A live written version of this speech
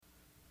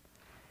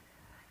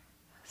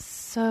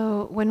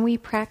So when we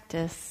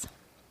practice,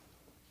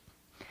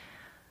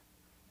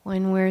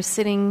 when we're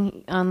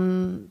sitting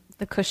on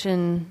the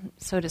cushion,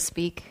 so to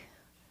speak,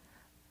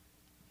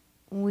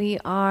 we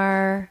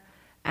are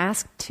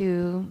asked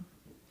to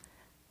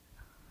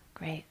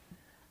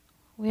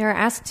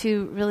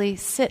really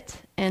sit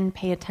and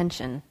pay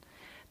attention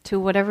to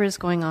whatever is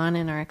going on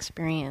in our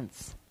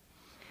experience.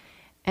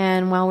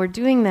 And while we're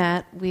doing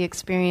that, we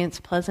experience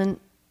pleasant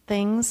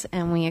things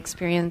and we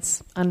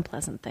experience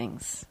unpleasant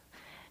things.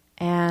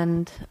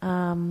 And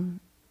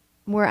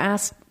we're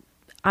asked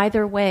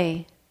either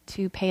way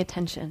to pay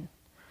attention,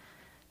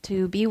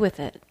 to be with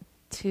it,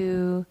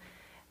 to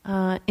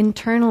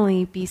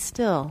internally be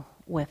still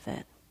with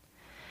it.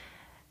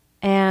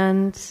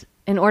 And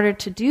in order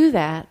to do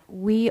that,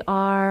 we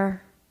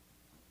are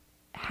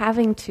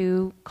having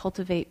to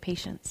cultivate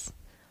patience.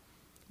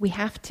 We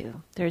have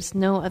to. There's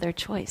no other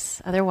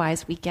choice.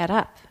 Otherwise, we get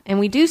up. And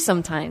we do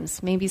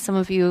sometimes. Maybe some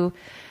of you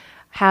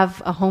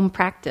have a home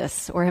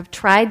practice or have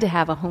tried to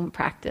have a home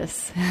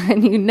practice.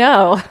 And you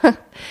know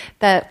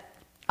that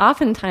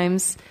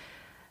oftentimes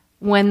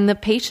when the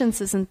patience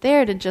isn't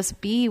there to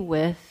just be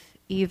with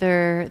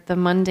either the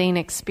mundane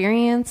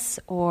experience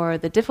or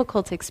the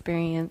difficult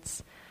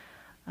experience,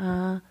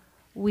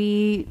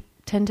 we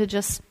tend to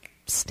just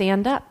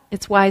stand up.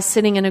 It's why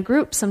sitting in a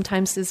group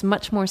sometimes is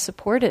much more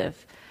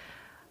supportive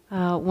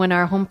when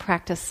our home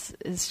practice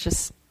is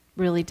just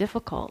really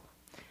difficult,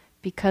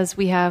 because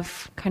we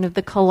have kind of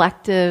the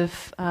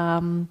collective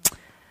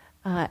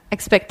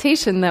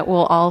expectation that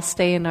we'll all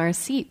stay in our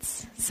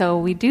seats. So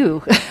we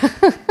do.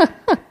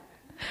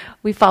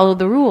 We follow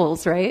the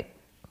rules, right?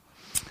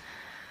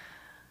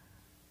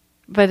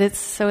 But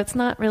it's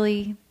not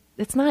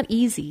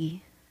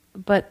easy,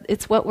 but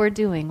it's what we're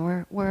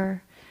doing.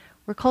 We're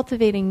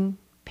cultivating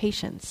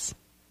patience.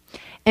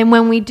 And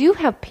when we do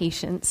have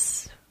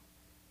patience,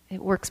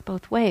 it works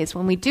both ways.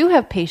 When we do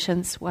have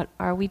patience, what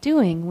are we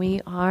doing?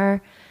 We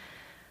are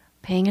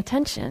paying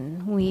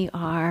attention. We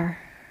are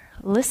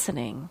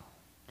listening.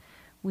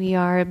 We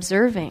are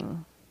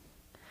observing.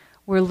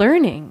 We're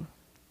learning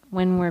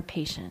when we're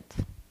patient.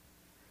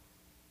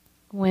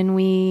 When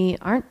we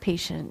aren't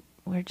patient,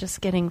 we're just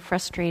getting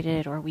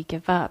frustrated, or we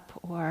give up,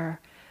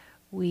 or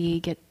we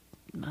get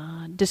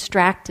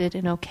distracted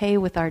and okay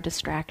with our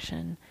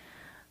distraction.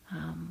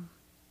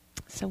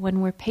 So when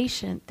we're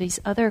patient, these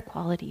other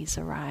qualities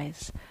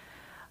arise.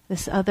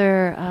 This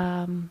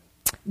other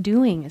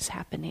doing is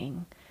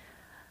happening.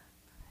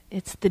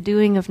 It's the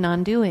doing of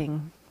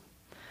non-doing.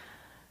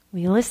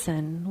 We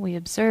listen, we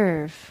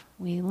observe,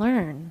 we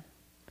learn.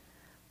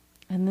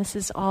 And this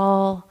is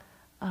all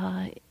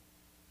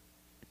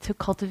to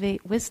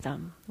cultivate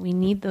wisdom. We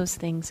need those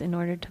things in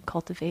order to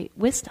cultivate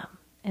wisdom.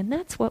 And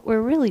that's what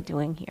we're really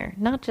doing here,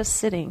 not just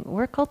sitting.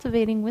 We're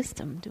cultivating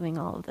wisdom doing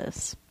all of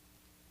this.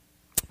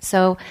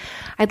 So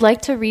I'd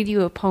like to read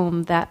you a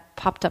poem that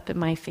popped up in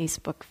my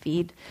Facebook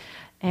feed.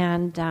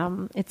 And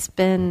it's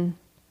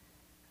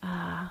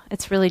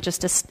really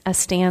just a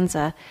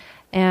stanza.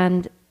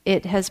 And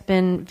it has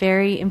been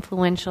very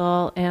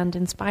influential and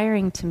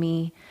inspiring to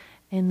me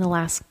in the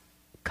last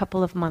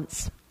couple of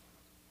months.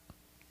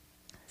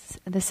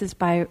 This is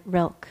by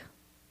Rilke.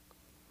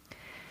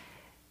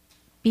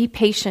 Be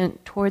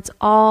patient towards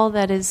all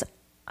that is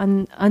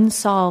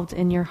unsolved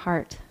in your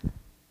heart.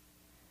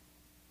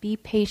 Be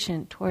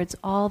patient towards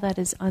all that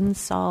is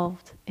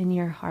unsolved in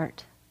your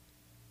heart.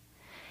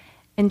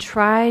 And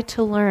try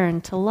to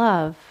learn to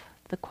love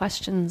the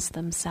questions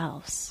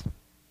themselves.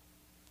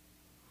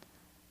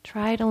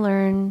 Try to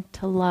learn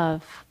to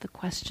love the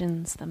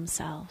questions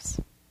themselves.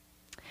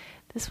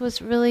 This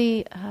was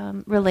really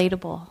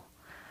relatable.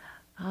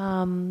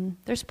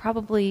 There's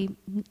probably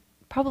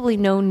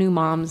no new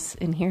moms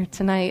in here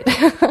tonight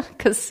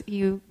because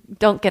you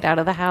don't get out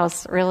of the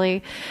house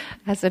really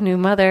as a new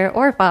mother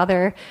or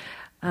father.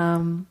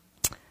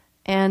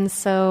 And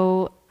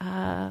so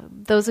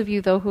those of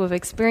you, though, who have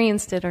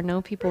experienced it or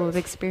know people who have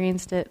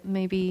experienced it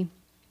maybe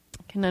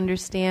can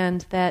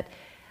understand that,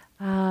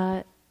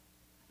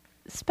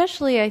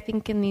 especially I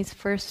think in these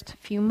first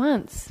few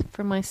months,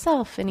 for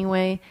myself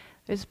anyway,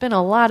 there's been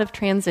a lot of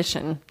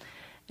transition.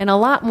 And a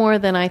lot more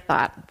than I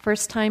thought.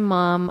 First-time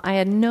mom, I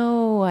had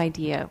no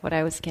idea what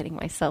I was getting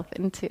myself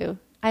into.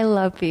 I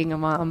love being a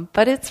mom,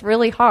 but it's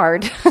really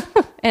hard.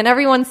 And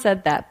everyone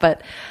said that,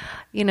 but,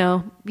 you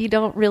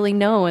don't really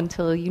know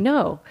until you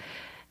know.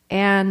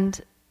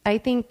 And I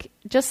think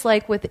just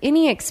like with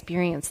any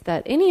experience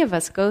that any of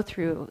us go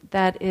through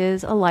that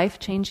is a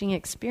life-changing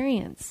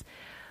experience,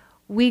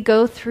 we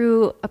go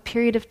through a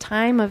period of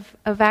time of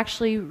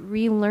actually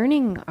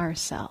relearning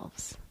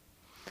ourselves.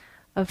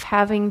 Of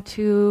having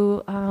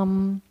to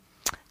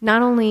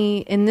not only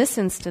in this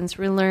instance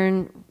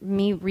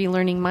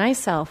relearning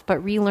myself,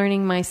 but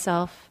relearning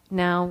myself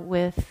now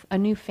with a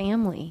new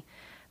family.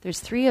 There's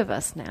 3 of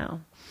us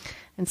now,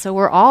 and so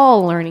we're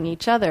all learning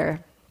each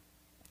other,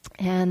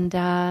 and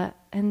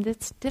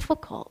it's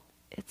difficult.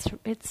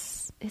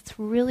 It's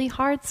really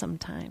hard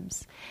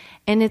sometimes,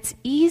 and it's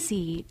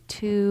easy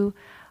to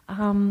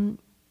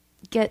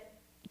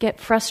get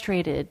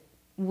frustrated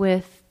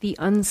with the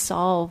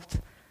unsolved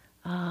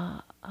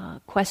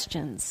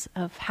questions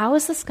of how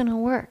is this going to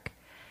work?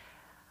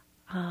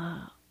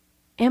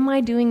 Am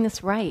I doing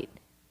this right?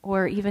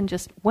 Or even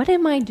just, what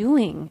am I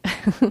doing?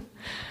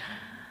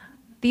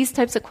 These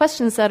types of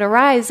questions that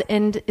arise,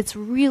 and it's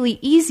really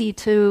easy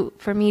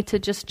for me to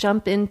just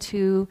jump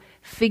into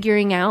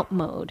figuring out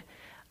mode,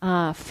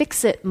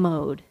 fix-it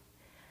mode.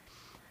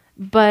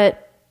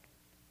 But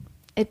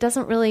it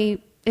doesn't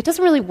really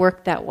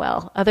work that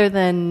well, other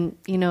than,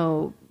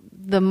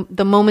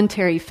 the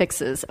momentary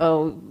fixes.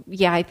 Oh,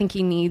 yeah, I think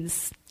he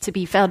needs to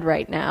be fed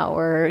right now,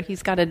 or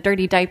he's got a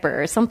dirty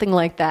diaper, or something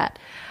like that.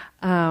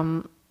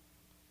 The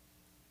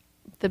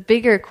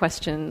bigger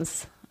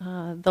questions,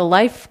 the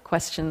life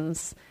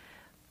questions,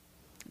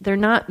 they're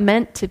not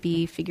meant to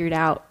be figured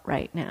out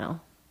right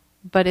now.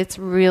 But it's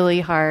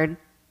really hard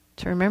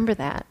to remember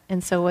that.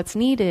 And so what's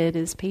needed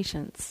is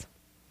patience.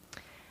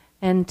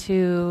 And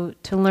to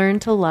learn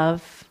to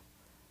love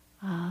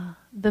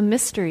the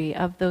mystery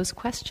of those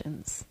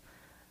questions.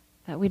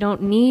 That we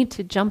don't need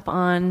to jump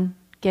on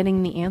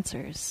getting the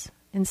answers.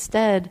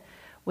 Instead,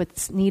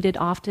 what's needed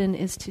often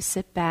is to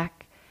sit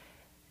back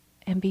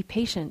and be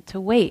patient, to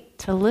wait,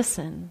 to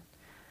listen,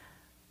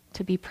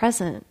 to be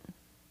present,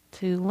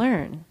 to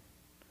learn.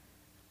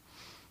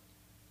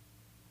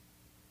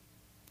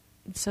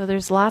 So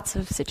there's lots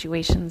of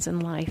situations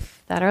in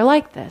life that are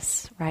like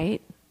this,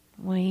 right?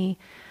 We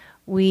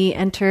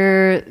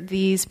enter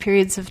these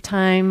periods of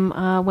time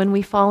when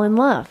we fall in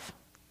love,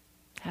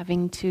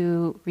 having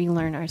to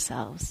relearn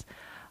ourselves.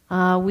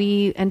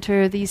 We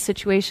enter these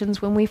situations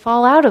when we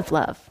fall out of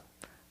love,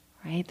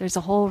 right? There's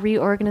a whole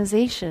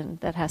reorganization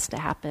that has to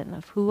happen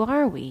of who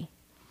are we.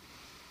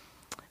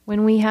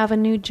 When we have a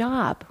new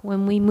job,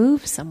 when we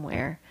move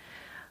somewhere,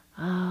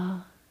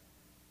 when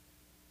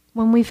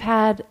we've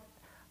had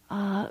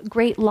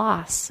great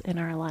loss in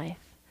our life.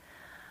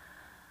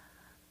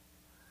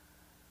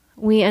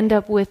 We end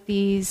up with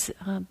these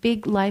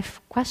big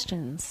life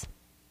questions.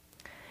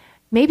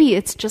 Maybe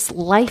it's just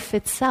life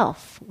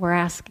itself. We're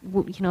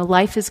asking,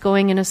 life is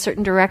going in a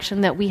certain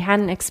direction that we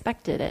hadn't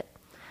expected it.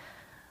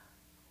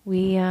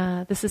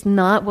 This is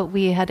not what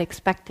we had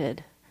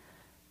expected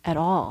at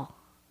all.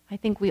 I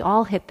think we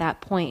all hit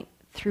that point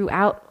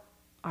throughout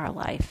our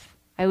life.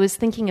 I was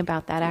thinking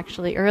about that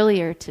actually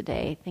earlier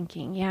today,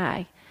 thinking,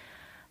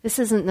 this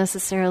isn't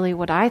necessarily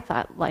what I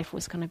thought life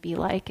was going to be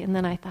like. And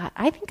then I thought,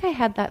 I think I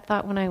had that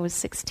thought when I was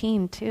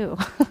 16 too.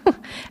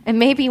 And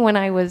maybe when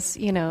I was,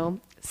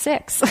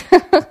 6.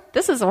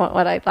 This isn't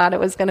what I thought it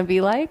was going to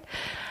be like.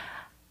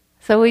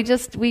 So we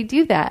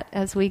do that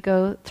as we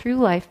go through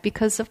life,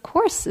 because of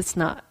course it's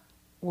not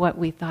what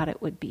we thought it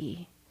would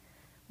be.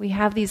 We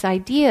have these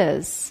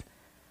ideas.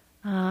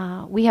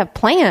 We have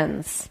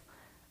plans.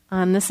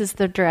 This is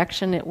the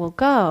direction it will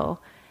go.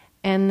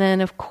 And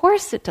then of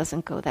course it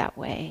doesn't go that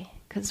way,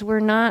 because we're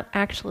not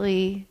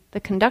actually the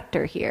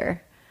conductor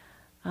here.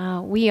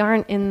 We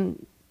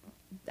aren't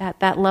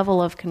at that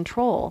level of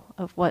control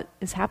of what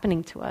is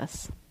happening to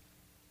us.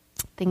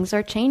 Things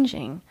are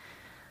changing.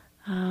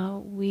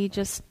 We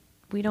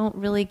don't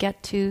really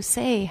get to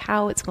say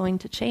how it's going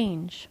to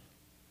change.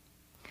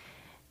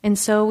 And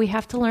so we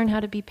have to learn how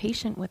to be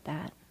patient with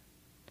that.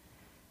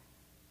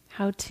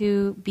 How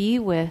to be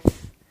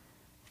with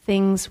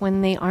things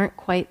when they aren't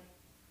quite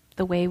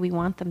the way we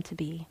want them to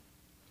be.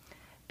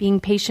 Being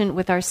patient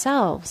with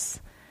ourselves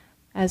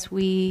as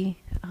we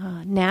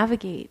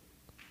navigate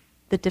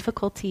the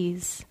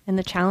difficulties and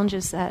the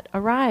challenges that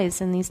arise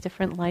in these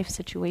different life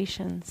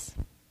situations.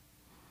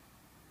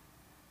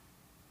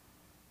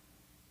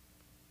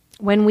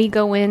 When we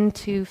go in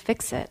to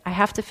fix it, I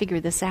have to figure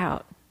this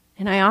out.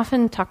 And I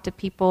often talk to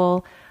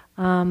people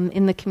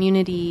in the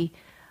community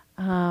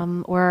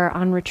or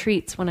on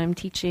retreats when I'm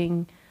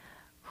teaching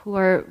who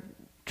are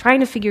trying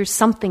to figure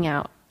something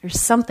out.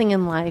 There's something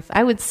in life.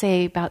 I would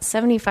say about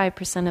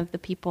 75% of the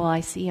people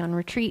I see on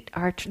retreat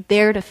are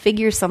there to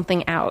figure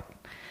something out.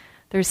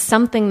 There's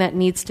something that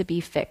needs to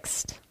be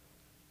fixed.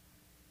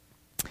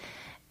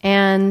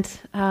 And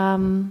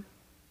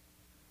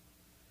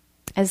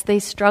as they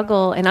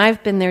struggle, and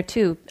I've been there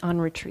too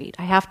on retreat,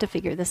 I have to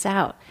figure this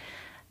out.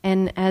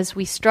 And as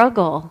we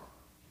struggle,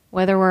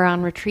 whether we're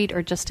on retreat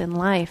or just in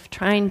life,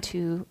 trying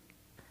to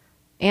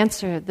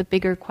answer the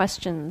bigger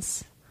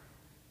questions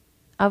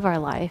of our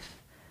life,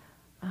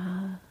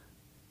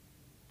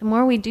 the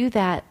more we do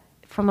that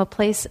from a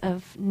place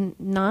of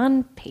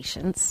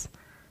non-patience,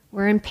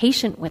 we're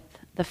impatient with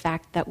the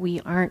fact that we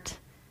aren't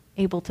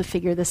able to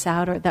figure this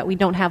out, or that we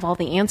don't have all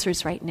the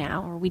answers right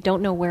now, or we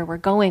don't know where we're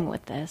going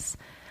with this.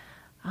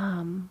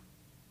 The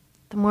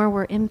more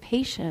we're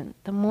impatient,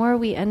 the more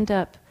we end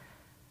up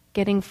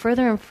getting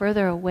further and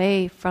further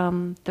away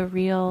from the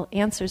real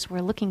answers we're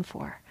looking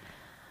for.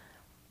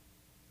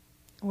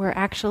 We're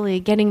actually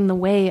getting in the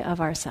way of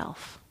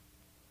ourselves.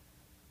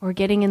 Or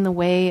getting in the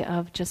way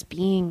of just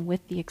being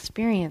with the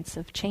experience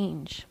of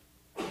change.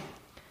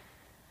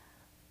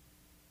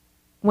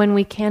 When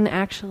we can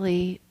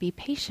actually be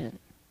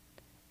patient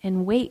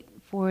and wait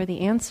for the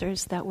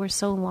answers that we're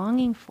so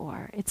longing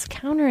for. It's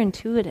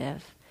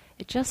counterintuitive.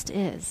 It just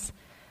is.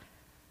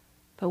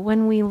 But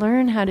when we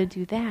learn how to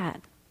do that,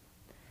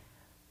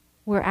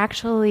 we're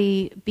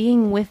actually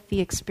being with the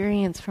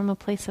experience from a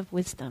place of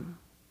wisdom.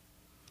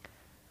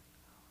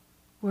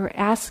 We're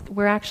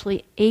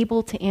actually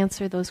able to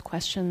answer those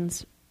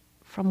questions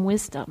from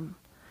wisdom,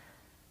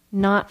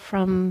 not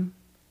from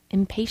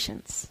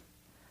impatience.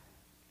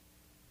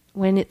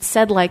 When it's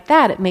said like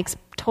that, it makes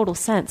total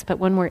sense. But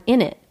when we're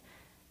in it,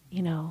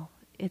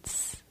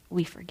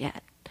 we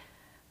forget.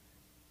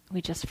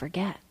 We just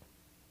forget.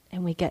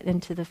 And we get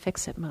into the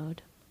fix-it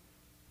mode.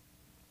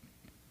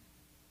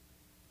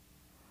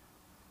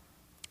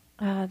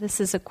 This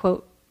is a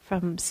quote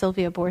from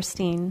Sylvia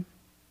Boorstein.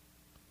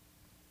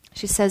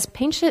 She says,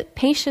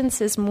 patience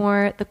is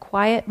more the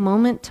quiet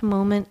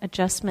moment-to-moment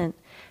adjustment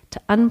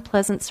to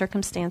unpleasant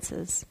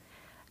circumstances,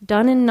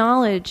 done in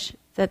knowledge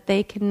that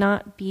they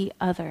cannot be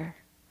other.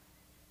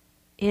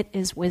 It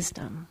is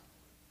wisdom.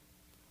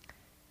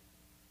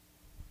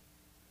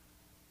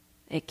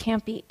 It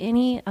can't be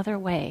any other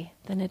way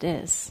than it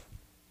is.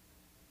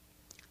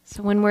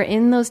 So when we're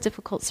in those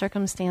difficult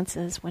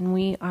circumstances, when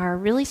we are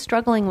really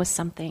struggling with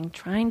something,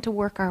 trying to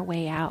work our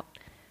way out,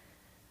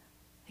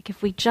 like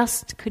if we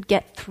just could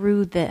get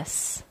through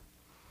this,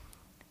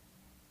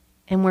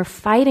 and we're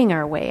fighting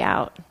our way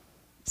out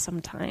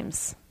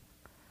sometimes,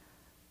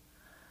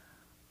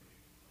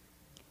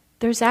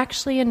 there's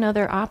actually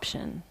another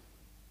option.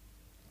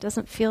 It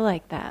doesn't feel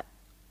like that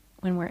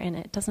when we're in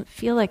it. It doesn't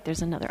feel like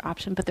there's another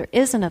option, but there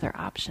is another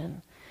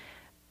option.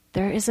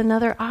 There is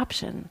another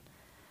option.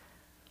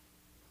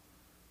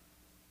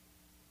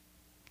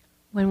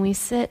 When we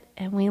sit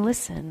and we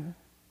listen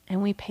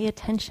and we pay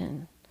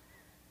attention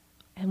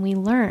and we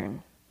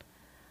learn,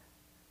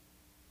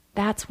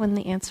 that's when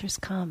the answers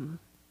come.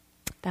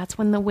 That's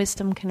when the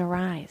wisdom can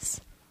arise.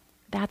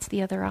 That's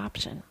the other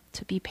option,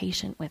 to be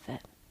patient with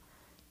it,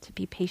 to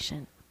be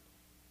patient.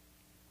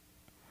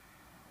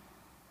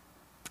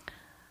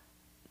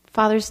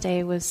 Father's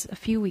Day was a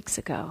few weeks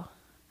ago,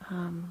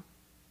 and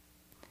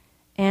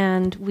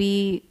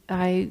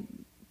I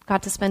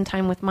got to spend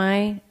time with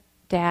my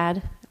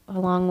dad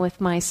along with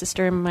my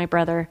sister and my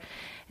brother,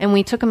 and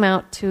we took him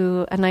out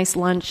to a nice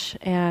lunch,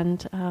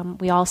 and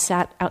we all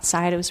sat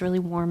outside. It was really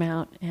warm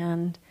out,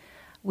 and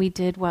we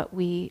did what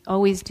we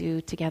always do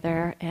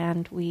together,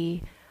 and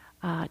we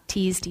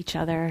teased each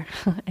other,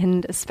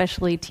 and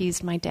especially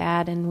teased my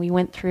dad, and we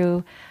went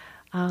through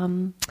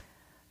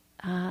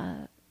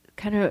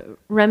kind of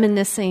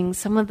reminiscing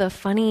some of the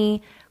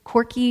funny,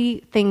 quirky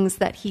things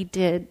that he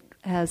did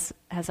as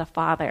a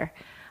father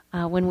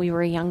when we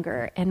were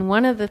younger. And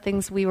one of the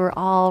things we were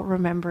all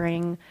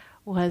remembering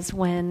was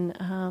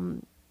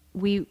when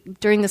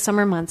during the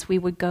summer months, we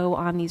would go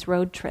on these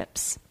road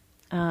trips.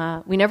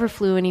 We never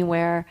flew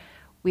anywhere.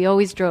 We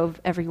always drove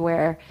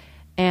everywhere.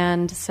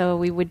 And so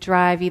we would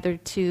drive either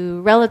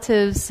to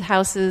relatives'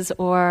 houses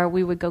or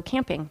we would go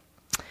camping.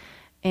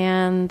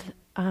 And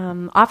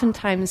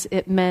oftentimes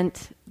it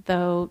meant,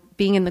 though,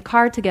 being in the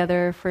car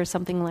together for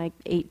something like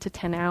 8 to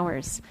 10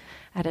 hours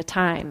at a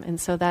time. And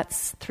so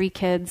that's 3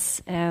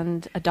 kids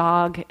and a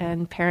dog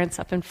and parents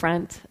up in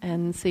front.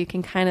 And so you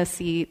can kind of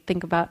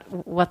think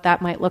about what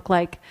that might look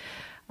like.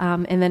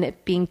 And then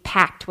it being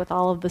packed with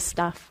all of the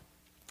stuff.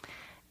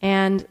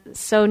 And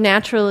so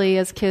naturally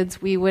as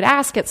kids, we would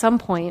ask at some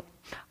point,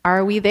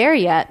 are we there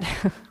yet?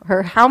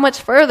 Or how much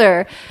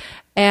further?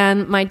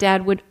 And my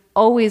dad would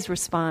always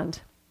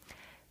respond,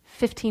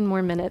 15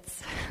 more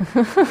minutes.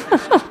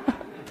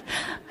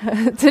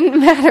 It didn't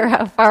matter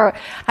how far.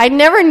 I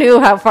never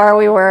knew how far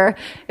we were.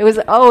 It was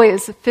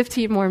always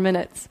 15 more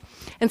minutes.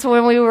 And so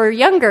when we were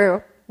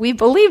younger, we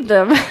believed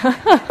them.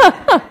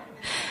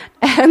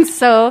 And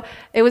so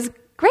it was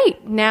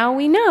great. Now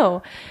we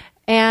know.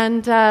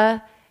 And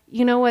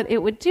you know what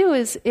it would do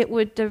is it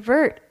would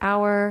divert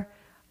our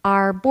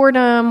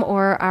boredom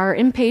or our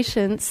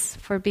impatience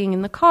for being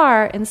in the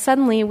car, and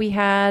suddenly we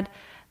had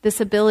this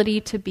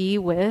ability to be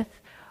with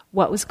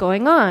what was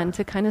going on,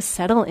 to kind of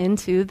settle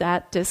into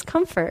that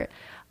discomfort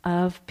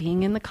of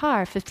being in the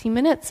car. 15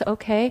 minutes,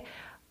 okay.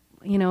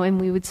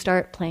 And we would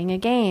start playing a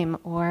game,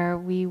 or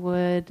we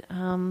would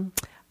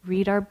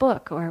read our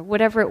book, or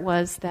whatever it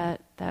was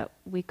that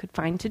we could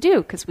find to do,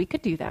 because we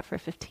could do that for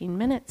 15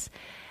 minutes.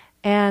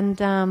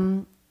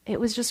 And it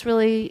was just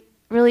really,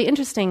 really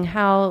interesting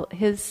how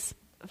his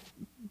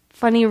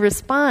funny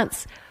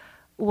response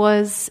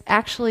was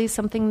actually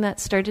something that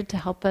started to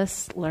help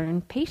us learn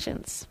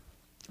patience.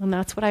 And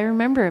that's what I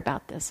remember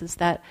about this, is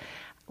that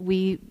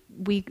we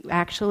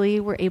actually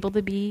were able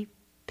to be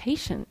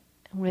patient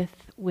with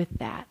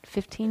that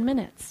 15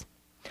 minutes.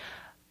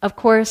 Of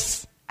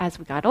course, as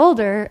we got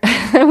older,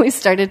 we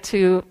started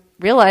to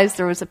realize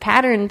there was a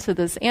pattern to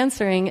this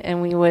answering,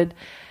 and we would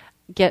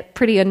get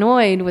pretty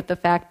annoyed with the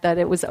fact that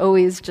it was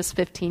always just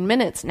 15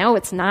 minutes. No,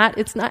 it's not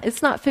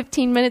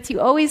 15 minutes.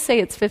 You always say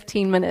it's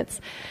 15 minutes.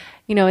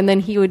 And then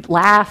he would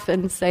laugh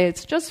and say,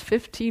 it's just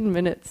 15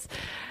 minutes.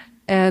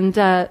 And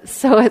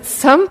so at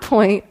some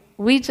point,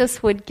 we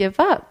just would give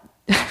up.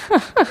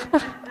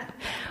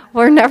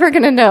 We're never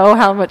going to know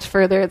how much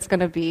further it's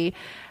going to be.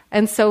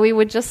 And so we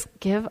would just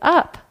give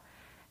up.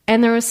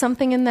 And there was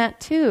something in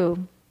that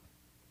too.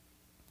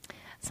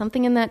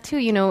 Something in that too,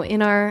 you know,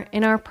 in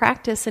our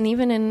practice, and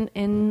even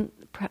in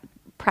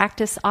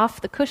practice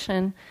off the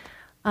cushion,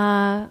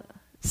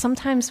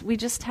 sometimes we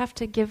just have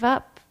to give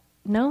up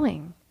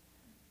knowing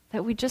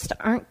that we just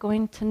aren't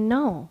going to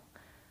know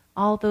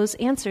all those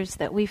answers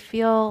that we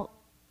feel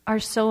are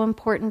so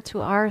important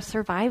to our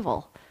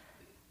survival,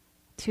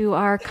 to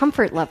our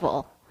comfort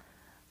level.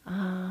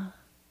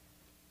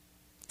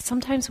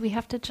 Sometimes we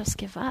have to just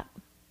give up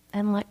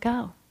and let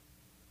go,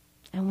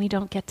 and we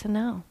don't get to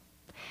know.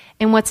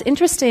 And what's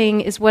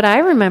interesting is what I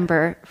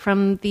remember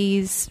from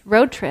these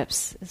road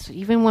trips, is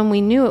even when we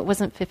knew it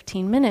wasn't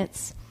 15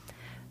 minutes,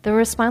 the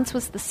response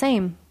was the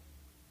same.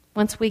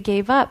 Once we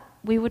gave up,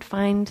 we would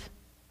find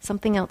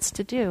something else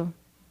to do.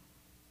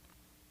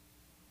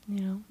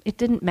 You know, it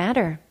didn't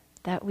matter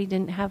that we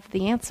didn't have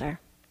the answer.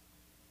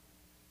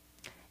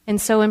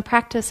 And so in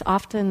practice,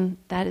 often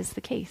that is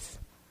the case.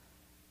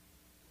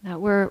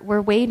 That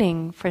we're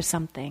waiting for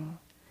something.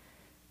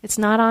 It's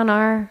not on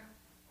our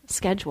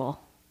schedule.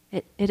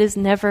 It is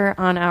never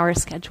on our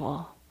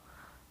schedule.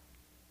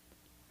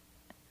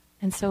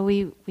 And so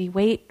we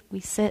wait, we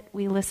sit,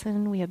 we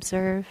listen, we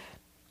observe,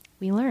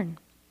 we learn.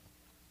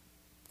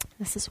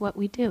 This is what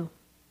we do.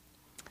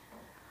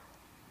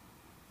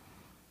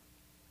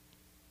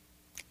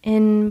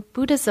 In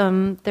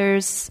Buddhism,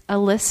 there's a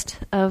list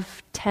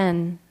of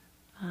 10,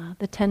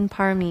 the 10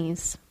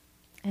 paramis.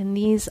 And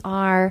these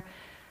are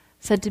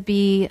said to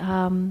be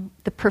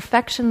the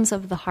perfections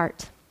of the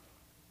heart.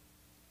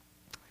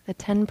 The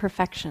 10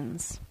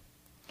 perfections.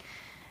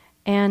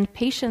 And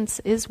patience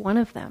is one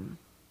of them.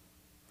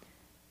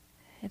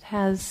 It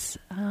has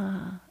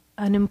an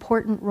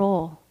important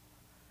role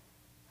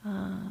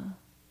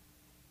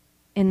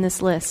in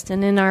this list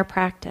and in our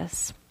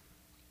practice.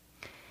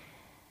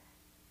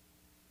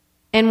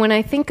 And when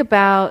I think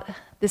about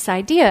this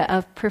idea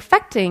of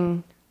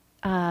perfecting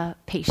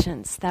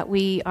patience, that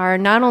we are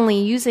not only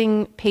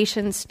using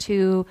patience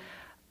to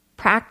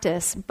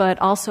practice, but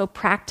also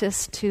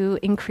practice to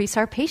increase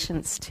our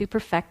patience, to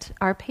perfect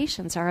our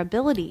patience, our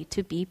ability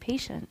to be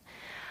patient.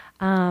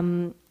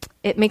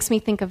 It makes me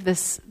think of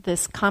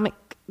this comic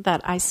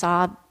that I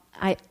saw.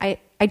 I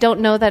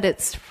don't know that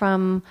it's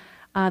from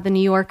the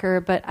New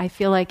Yorker, but I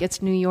feel like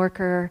it's New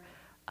Yorker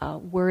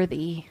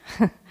worthy.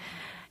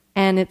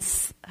 And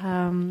it's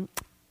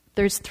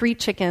there's 3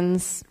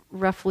 chickens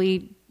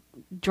roughly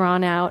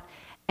drawn out,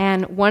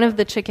 and one of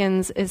the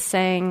chickens is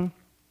saying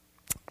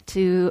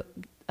to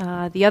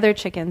the other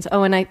chickens,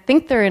 and I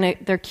think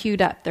they're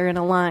queued up, they're in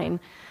a line,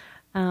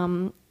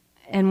 and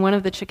one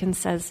of the chickens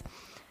says,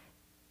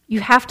 "You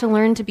have to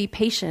learn to be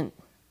patient,"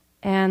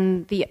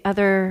 and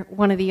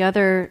one of the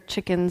other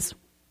chickens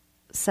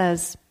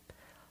says,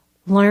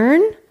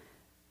 "Learn?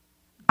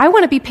 I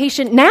want to be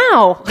patient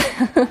now."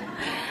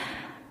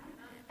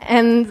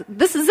 And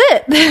this is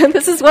it.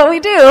 This is what we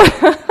do.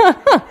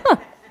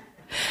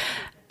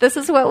 This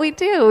is what we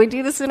do. We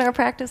do this in our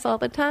practice all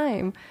the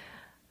time.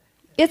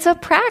 It's a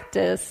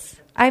practice.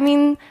 I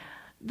mean,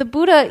 the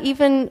Buddha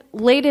even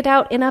laid it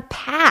out in a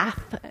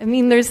path. I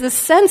mean, there's this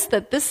sense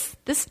that this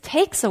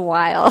takes a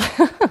while,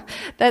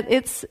 that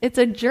it's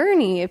a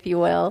journey, if you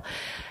will,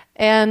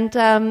 and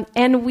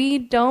we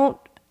don't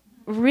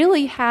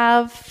really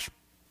have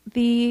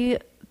the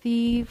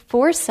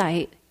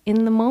foresight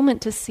in the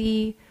moment to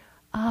see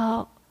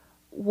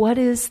what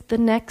is the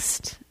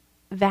next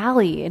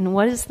valley and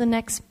what is the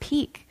next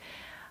peak.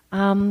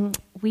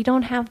 We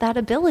don't have that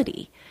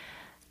ability.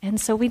 And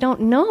so we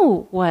don't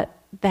know what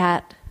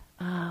that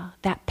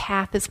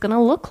path is going to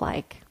look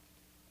like.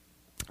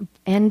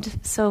 And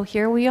so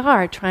here we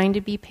are trying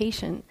to be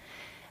patient.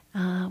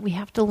 We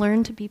have to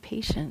learn to be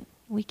patient.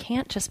 We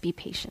can't just be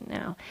patient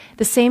now.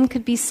 The same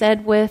could be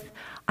said with,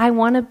 I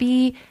want to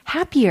be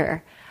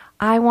happier.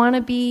 I want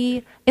to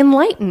be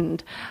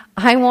enlightened.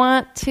 I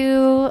want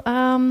to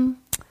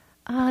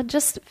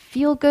just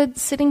feel good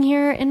sitting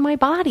here in my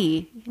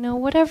body. You know,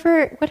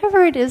 whatever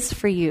it is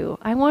for you.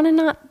 I want to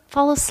not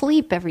fall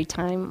asleep every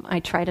time I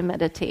try to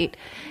meditate.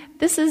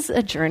 This is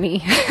a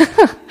journey.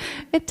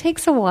 It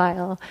takes a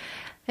while.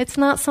 It's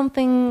not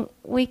something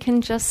we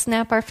can just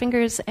snap our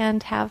fingers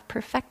and have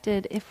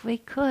perfected. If we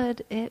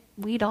could,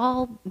 we'd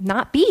all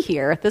not be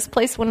here. This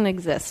place wouldn't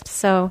exist.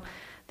 So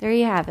there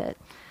you have it.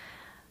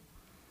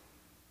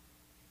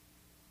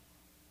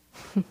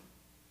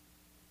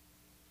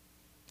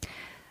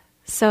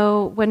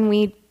 So when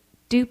we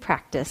do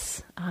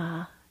practice,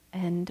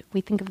 and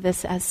we think of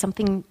this as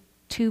something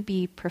to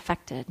be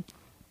perfected,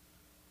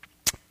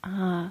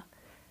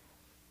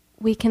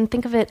 we can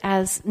think of it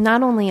as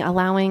not only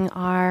allowing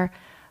our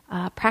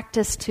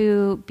practice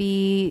to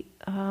be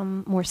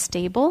more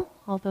stable,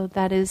 although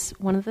that is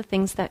one of the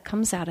things that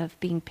comes out of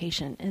being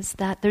patient, is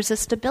that there's a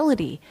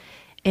stability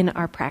in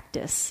our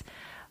practice.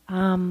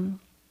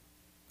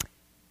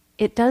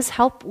 It does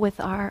help with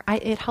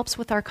it helps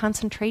with our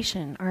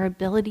concentration, our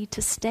ability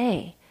to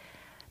stay.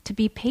 To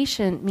be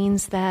patient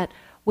means that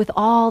with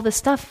all the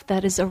stuff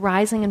that is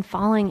arising and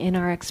falling in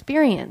our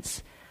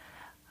experience,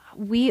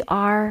 we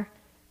are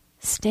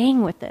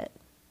staying with it.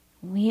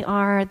 We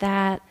are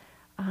that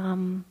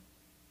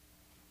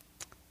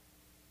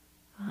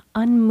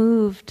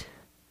unmoved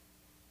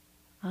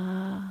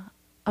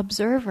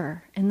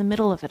observer in the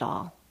middle of it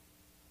all.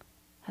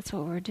 That's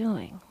what we're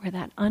doing. We're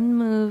that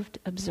unmoved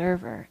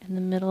observer in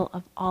the middle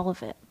of all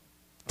of it.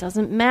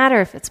 Doesn't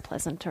matter if it's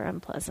pleasant or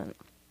unpleasant.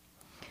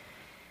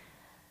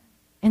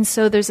 And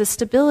so there's a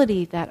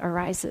stability that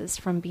arises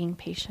from being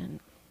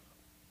patient.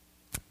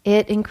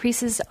 It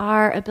increases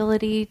our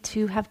ability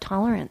to have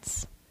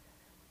tolerance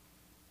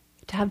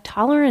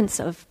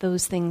of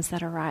those things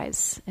that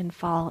arise and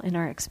fall in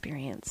our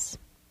experience.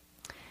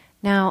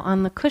 Now,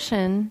 on the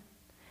cushion,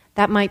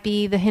 that might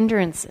be the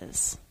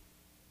hindrances,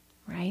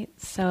 right?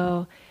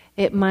 So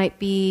it might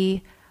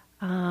be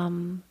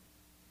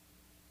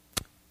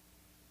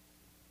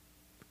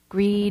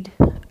greed,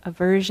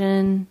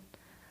 aversion,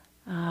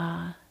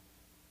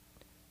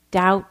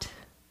 doubt,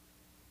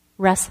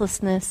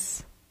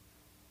 restlessness,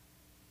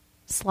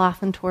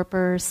 sloth and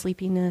torpor,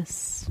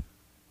 sleepiness,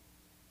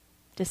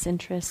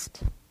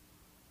 disinterest.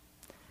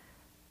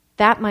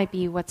 That might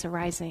be what's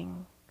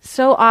arising.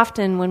 So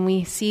often when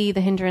we see the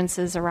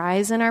hindrances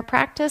arise in our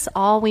practice,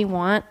 all we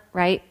want,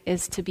 right,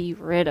 is to be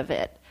rid of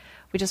it.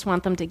 We just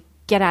want them to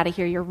get out of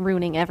here. You're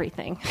ruining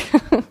everything.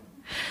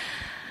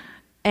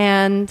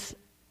 And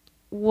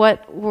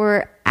what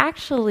we're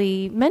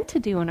actually meant to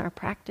do in our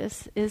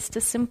practice is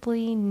to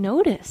simply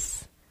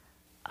notice,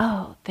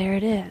 oh, there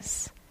it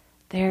is.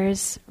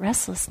 There's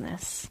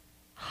restlessness.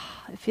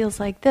 It feels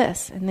like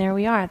this. And there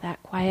we are,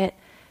 that quiet,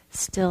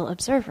 still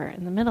observer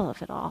in the middle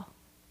of it all.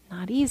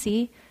 Not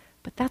easy,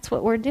 but that's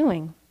what we're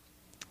doing.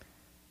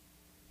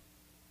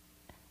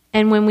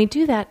 And when we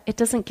do that, it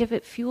doesn't give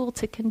it fuel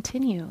to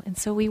continue. And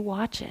so we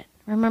watch it.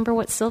 Remember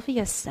what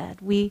Sylvia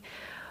said. We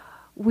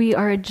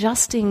are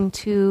adjusting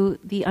to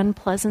the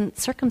unpleasant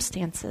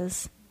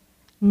circumstances,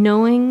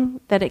 knowing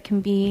that it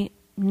can be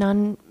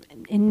in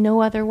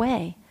no other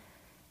way.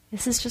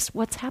 This is just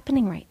what's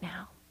happening right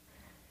now.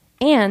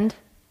 And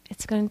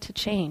it's going to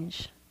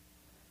change.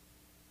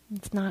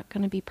 It's not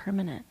going to be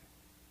permanent.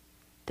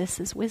 This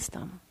is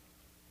wisdom.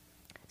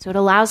 So it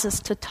allows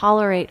us to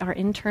tolerate our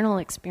internal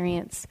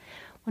experience.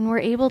 When we're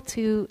able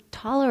to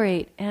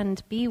tolerate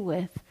and be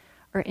with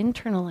our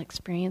internal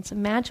experience,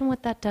 imagine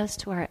what that does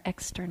to our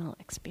external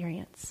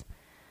experience.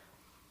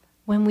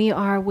 When we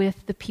are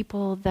with the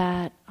people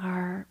that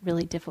are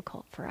really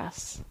difficult for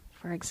us,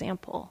 for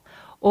example,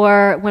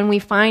 or when we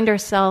find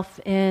ourselves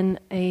in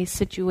a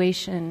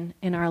situation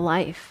in our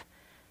life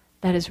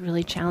that is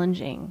really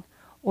challenging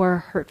or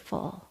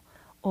hurtful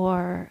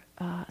or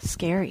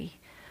scary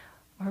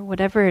or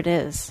whatever it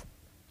is,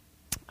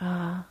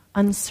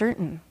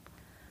 uncertain.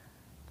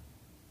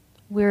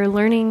 We're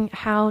learning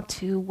how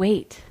to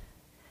wait,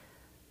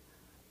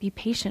 be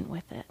patient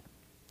with it,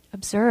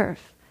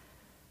 observe,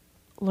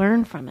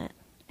 learn from it,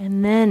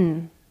 and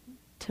then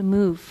to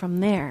move from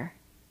there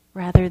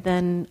rather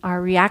than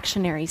our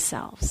reactionary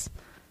selves.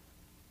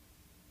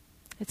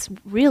 It's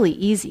really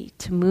easy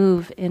to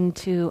move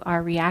into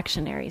our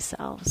reactionary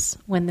selves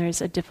when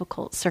there's a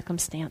difficult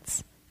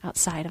circumstance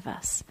outside of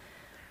us.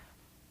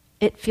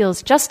 It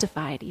feels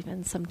justified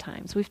even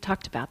sometimes. We've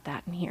talked about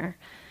that in here.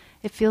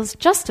 It feels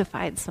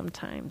justified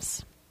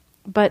sometimes.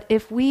 But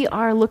if we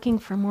are looking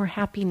for more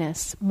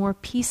happiness, more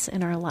peace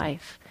in our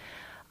life,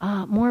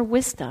 more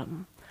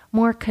wisdom,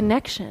 more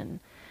connection,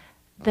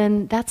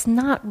 then that's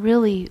not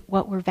really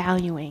what we're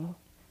valuing.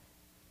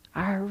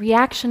 Our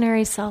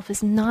reactionary self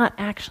is not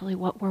actually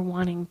what we're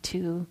wanting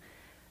to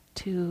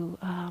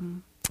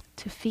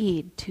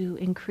feed, to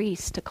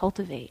increase, to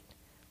cultivate.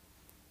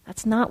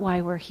 That's not why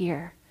we're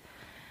here.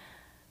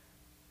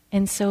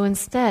 And so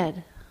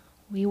instead,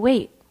 we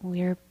wait.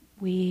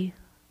 We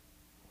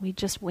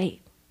just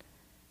wait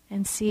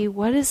and see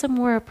what is a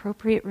more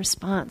appropriate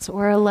response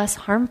or a less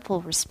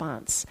harmful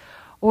response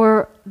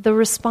or the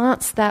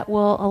response that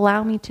will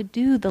allow me to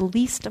do the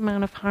least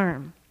amount of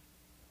harm.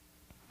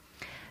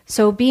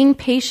 So being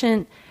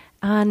patient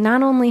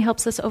not only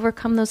helps us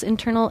overcome those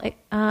internal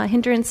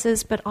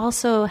hindrances, but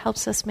also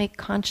helps us make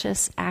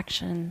conscious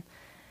action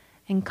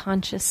and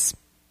conscious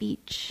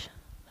speech.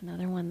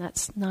 Another one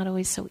that's not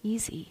always so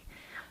easy.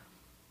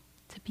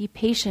 To be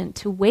patient,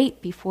 to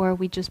wait before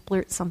we just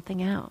blurt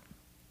something out.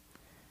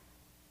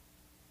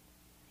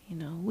 You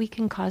know, we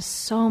can cause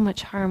so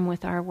much harm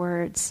with our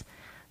words.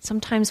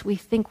 Sometimes we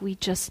think we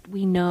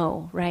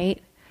know,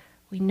 right?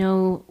 We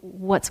know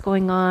what's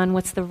going on,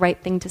 what's the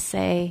right thing to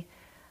say.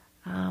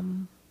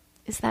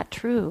 Is that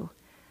true?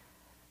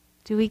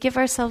 Do we give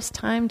ourselves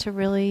time to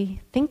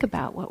really think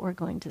about what we're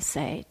going to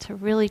say, to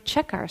really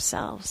check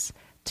ourselves,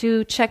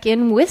 to check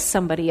in with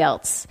somebody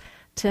else,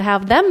 to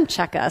have them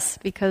check us?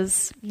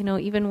 Because,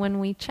 even when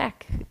we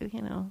check,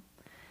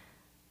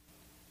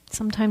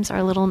 sometimes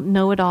our little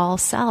know-it-all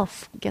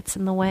self gets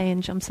in the way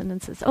and jumps in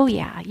and says, oh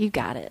yeah, you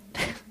got it.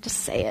 Just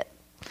say it.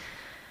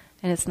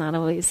 And it's not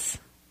always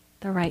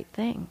the right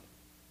thing,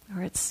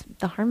 or it's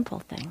the harmful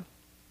thing.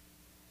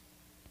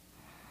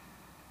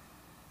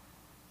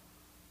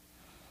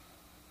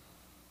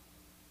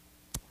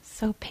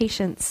 So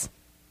patience.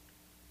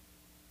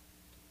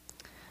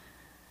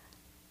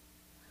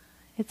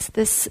 It's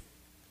this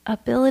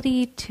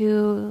ability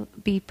to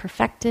be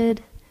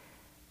perfected.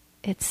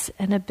 It's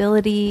an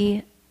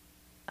ability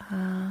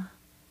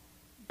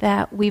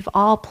that we've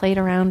all played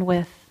around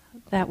with,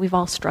 that we've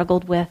all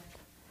struggled with.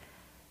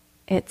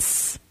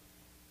 It's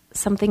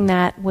something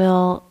that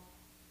will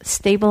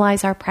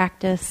stabilize our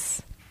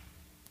practice.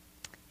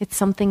 It's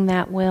something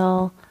that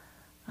will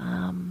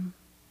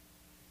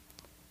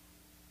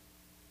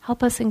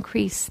help us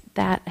increase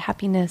that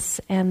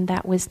happiness and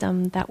that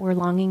wisdom that we're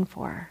longing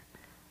for.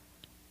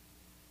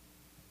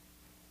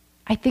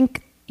 I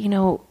think,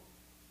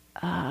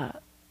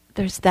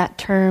 there's that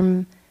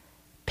term,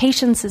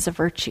 patience is a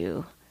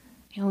virtue.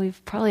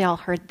 We've probably all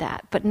heard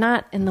that, but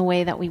not in the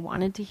way that we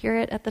wanted to hear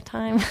it at the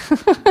time.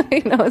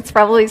 It's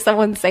probably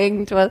someone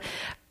saying to us,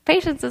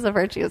 patience is a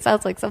virtue. It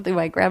sounds like something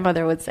my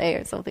grandmother would say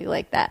or something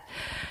like that.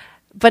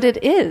 But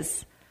it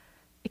is.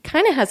 It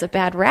kind of has a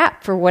bad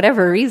rap for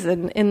whatever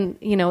reason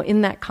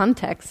in that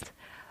context.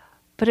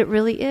 But it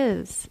really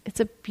is.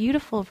 It's a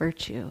beautiful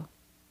virtue.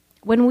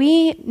 When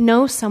we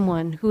know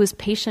someone who is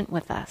patient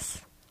with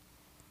us,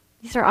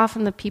 these are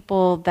often the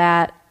people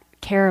that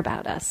care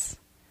about us.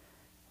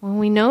 When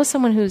we know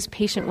someone who's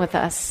patient with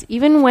us,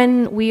 even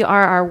when we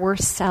are our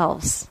worst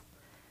selves,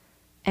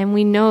 and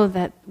we know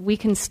that we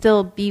can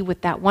still be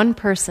with that one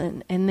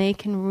person and they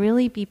can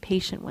really be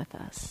patient with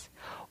us,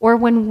 or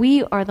when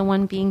we are the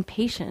one being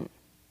patient,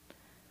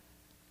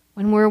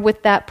 when we're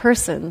with that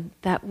person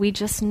that we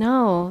just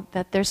know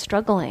that they're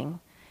struggling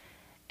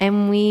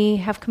and we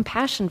have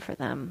compassion for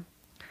them,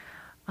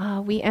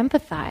 we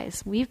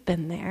empathize, we've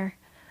been there,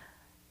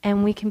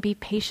 and we can be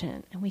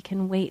patient and we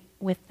can wait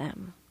with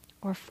them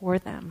or for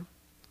them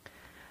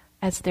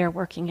as they're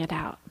working it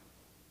out.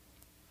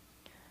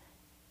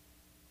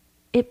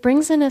 It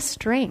brings in a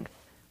strength.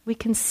 We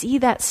can see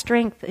that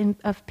strength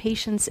of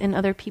patience in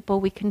other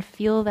people. We can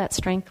feel that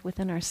strength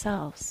within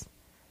ourselves.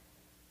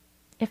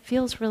 It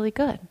feels really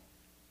good.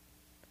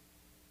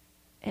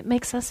 It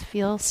makes us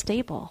feel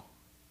stable,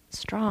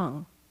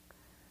 strong,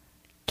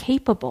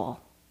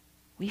 capable.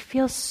 We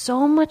feel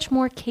so much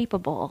more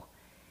capable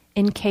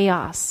in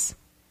chaos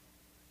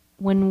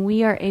when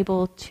we are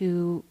able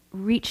to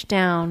reach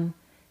down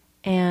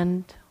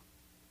and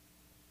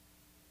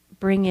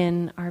bring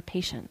in our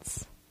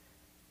patience.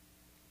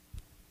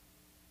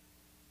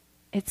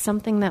 It's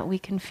something that we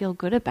can feel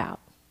good about.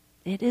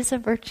 It is a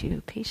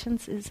virtue.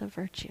 Patience is a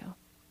virtue.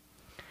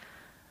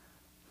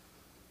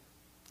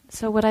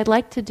 So what I'd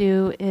like to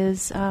do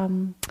is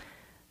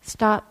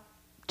stop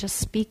just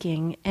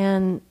speaking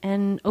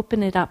and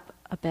open it up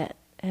a bit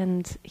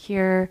and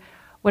hear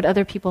what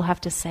other people have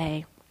to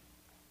say.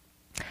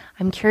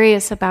 I'm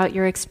curious about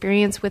your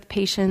experience with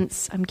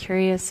patience. I'm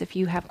curious if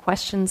you have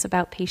questions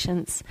about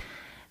patience,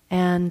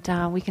 and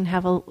we can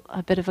have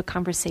a bit of a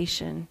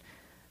conversation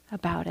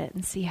about it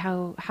and see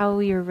how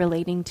you're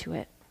relating to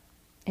it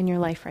in your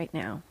life right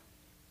now.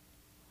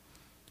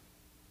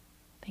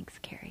 Thanks,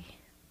 Carrie.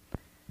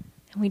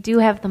 And we do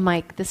have the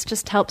mic. This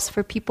just helps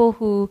for people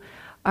who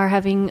are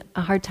having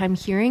a hard time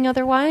hearing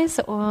otherwise,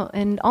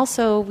 and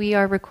also we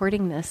are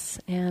recording this,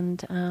 and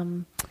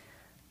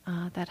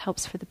that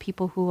helps for the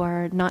people who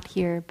are not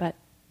here but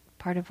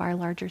part of our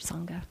larger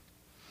Sangha.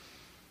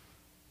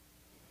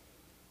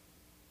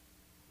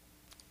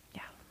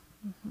 Yeah.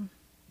 Mm-hmm.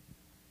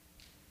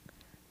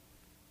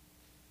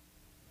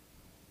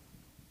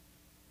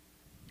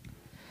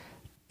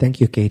 Thank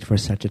you, Kate, for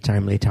such a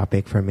timely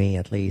topic for me,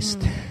 at least.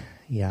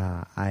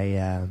 Yeah,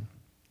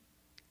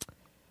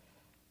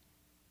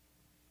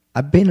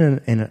 I've been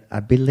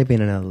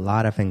living in a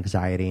lot of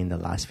anxiety in the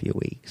last few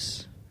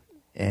weeks,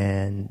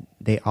 and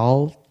they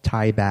all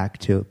tie back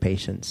to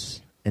patience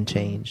and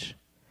change.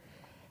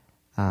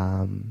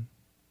 I'm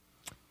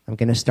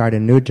going to start a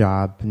new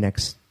job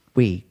next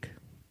week,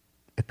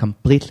 a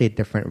completely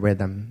different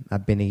rhythm.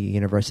 I've been a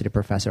university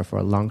professor for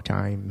a long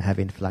time,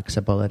 having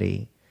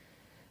flexibility,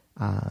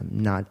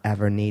 not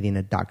ever needing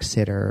a dog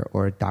sitter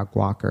or a dog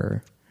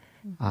walker,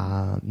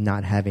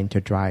 not having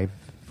to drive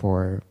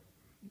for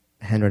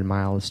 100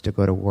 miles to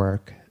go to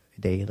work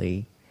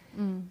daily.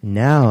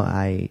 Now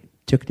I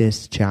took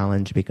this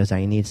challenge because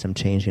I need some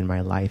change in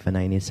my life and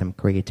I need some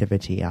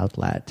creativity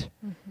outlet.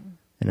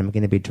 And I'm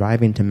going to be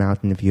driving to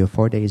Mountain View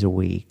 4 days a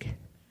week.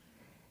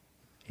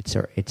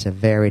 It's a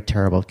very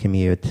terrible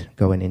commute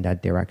going in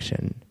that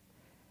direction.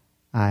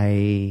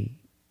 I'm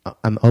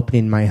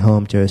opening my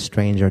home to a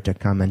stranger to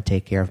come and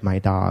take care of my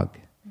dog.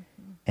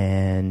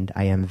 And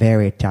I am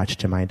very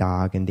attached to my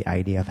dog, and the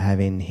idea of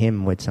having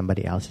him with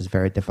somebody else is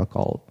very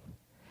difficult.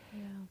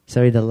 Yeah.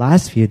 So in the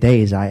last few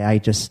days, I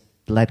just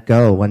let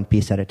go one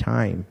piece at a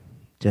time.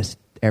 Just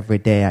every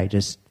day, I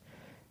just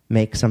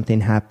make something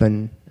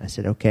happen. I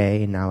said,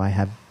 okay, now I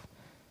have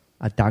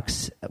a dog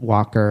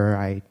walker.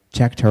 I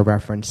checked her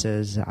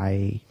references.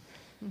 I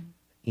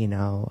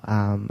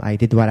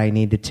did what I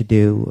needed to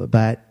do,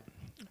 but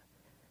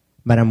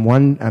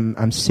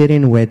I'm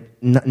sitting with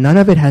none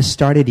of it has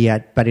started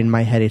yet, but in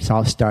my head it's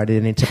all started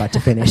and it's about to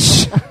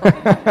finish.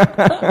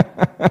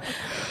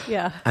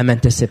 Yeah. I'm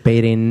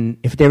anticipating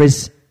if there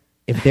is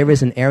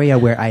an area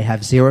where I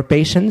have zero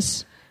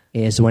patience,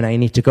 is when I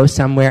need to go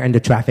somewhere and the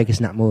traffic is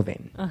not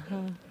moving.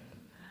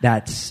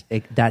 That's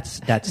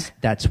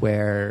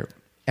where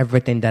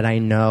everything that I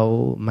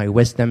know, my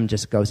wisdom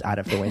just goes out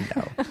of the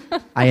window.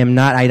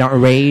 I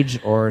don't rage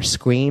or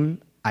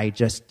scream. I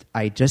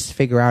just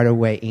figure out a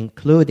way,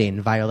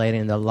 including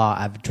violating the law.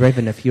 I've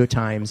driven a few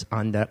times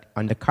on the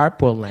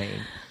carpool lane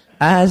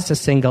as a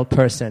single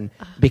person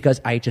because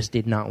I just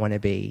did not want to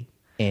be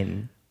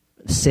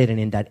sitting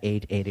in that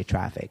 880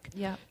 traffic.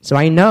 Yeah. So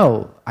I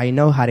know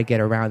how to get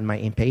around my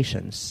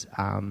impatience.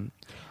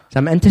 So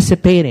I'm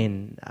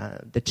anticipating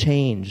the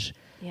change.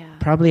 Yeah.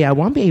 Probably I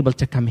won't be able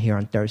to come here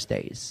on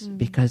Thursdays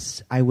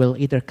because I will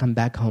either come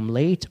back home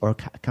late or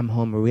come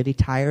home really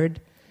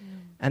tired.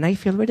 And I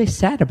feel really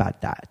sad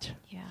about that,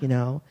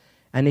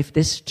 And if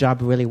this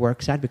job really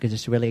works out because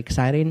it's really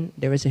exciting,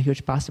 there is a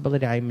huge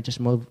possibility I may just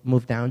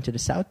move down to the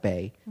South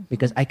Bay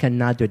because I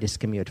cannot do this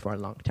commute for a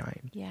long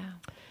time. Yeah.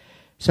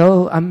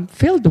 So I'm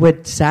filled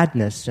with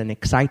sadness and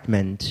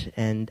excitement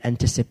and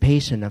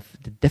anticipation of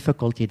the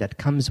difficulty that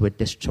comes with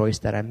this choice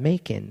that I'm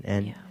making.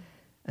 And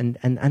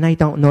I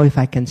don't know if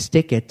I can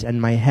stick it,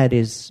 and my head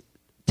is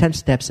 10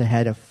 steps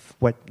ahead of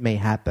what may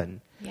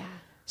happen. Yeah.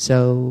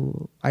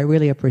 So I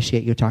really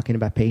appreciate you talking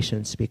about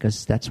patience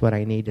because that's what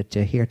I needed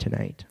to hear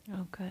tonight.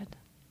 Oh, good.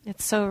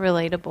 It's so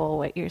relatable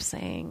what you're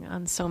saying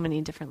on so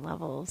many different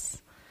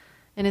levels.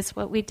 And it's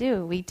what we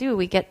do. We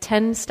get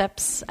 10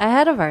 steps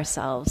ahead of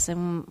ourselves,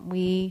 and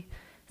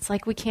it's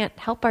like we can't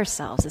help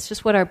ourselves. It's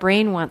just what our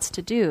brain wants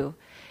to do.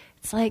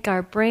 It's like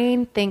our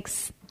brain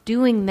thinks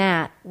doing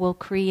that will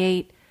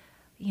create,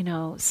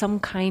 some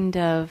kind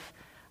of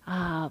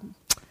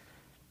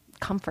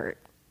comfort.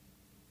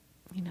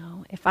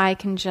 If I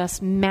can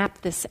just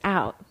map this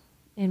out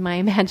in my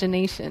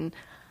imagination,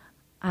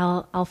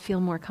 I'll feel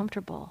more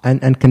comfortable.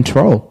 And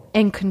control.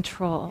 And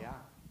control. Yeah.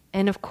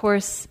 And of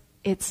course,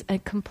 it's a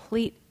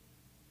complete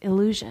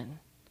illusion.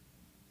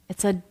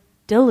 It's a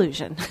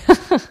delusion,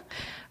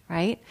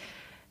 right?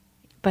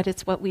 But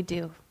it's what we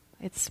do.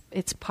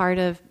 It's part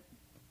of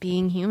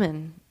being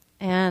human.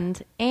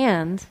 And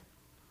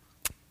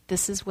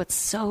this is what's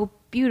so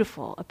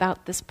beautiful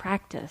about this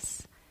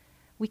practice.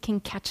 We can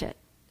catch it.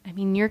 I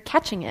mean, you're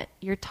catching it.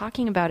 You're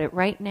talking about it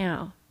right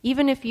now.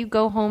 Even if you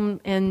go home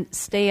and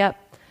stay up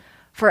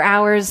for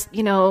hours,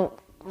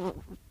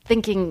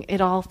 thinking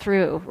it all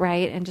through,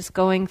 right? And just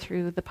going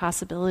through the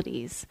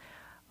possibilities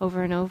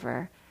over and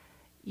over,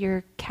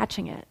 you're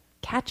catching it.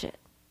 Catch it.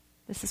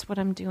 This is what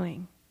I'm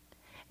doing.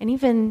 And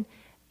even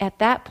at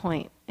that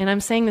point, and I'm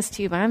saying this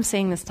to you, but I'm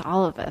saying this to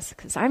all of us,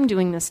 because I'm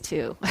doing this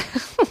too.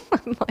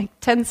 I'm like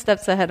 10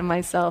 steps ahead of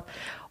myself.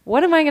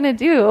 What am I going to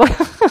do?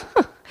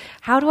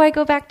 How do I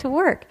go back to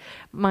work?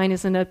 Mine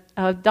isn't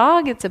a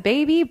dog, it's a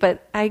baby,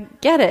 but I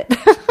get it.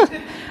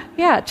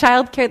 Yeah,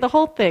 childcare, the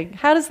whole thing.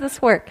 How does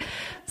this work?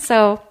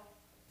 So,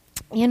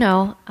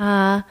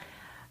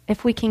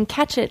 if we can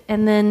catch it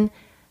and then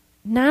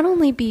not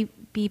only be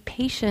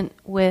patient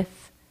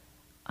with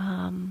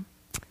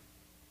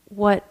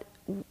what,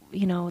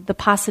 the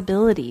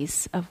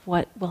possibilities of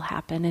what will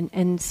happen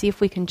and see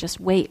if we can just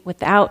wait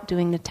without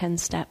doing the 10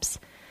 steps,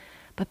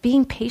 but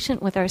being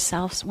patient with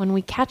ourselves when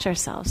we catch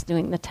ourselves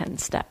doing the 10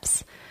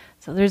 steps.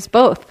 So there's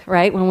both,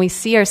 right? When we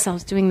see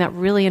ourselves doing that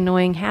really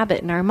annoying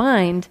habit in our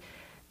mind,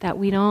 that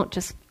we don't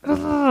just,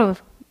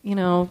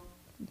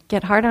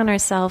 get hard on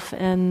ourselves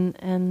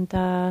and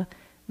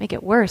make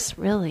it worse,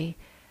 really.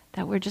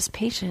 That we're just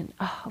patient.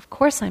 Oh, of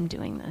course I'm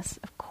doing this.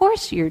 Of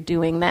course you're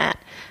doing that.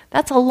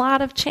 That's a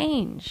lot of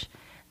change.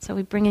 So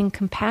we bring in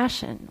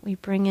compassion. We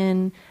bring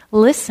in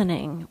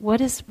listening.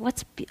 What's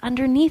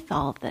underneath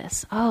all of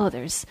this? Oh,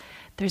 there's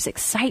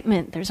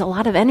excitement. There's a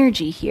lot of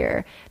energy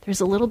here. There's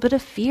a little bit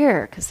of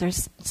fear because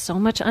there's so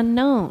much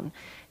unknown.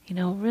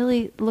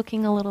 Really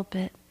looking a little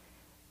bit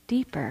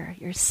deeper.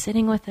 You're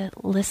sitting with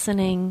it,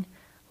 listening,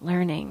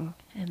 learning,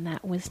 and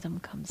that wisdom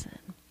comes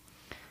in.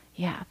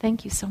 Yeah,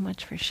 thank you so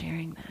much for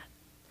sharing that.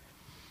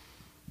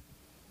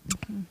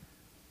 Mm-hmm.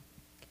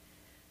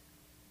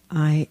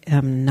 I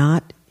am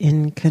not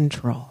in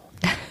control.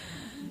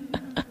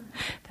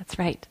 That's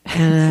right.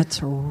 And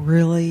that's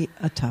really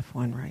a tough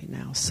one right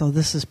now. So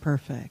this is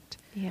perfect.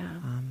 Yeah.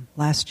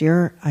 Last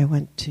year, I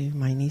went to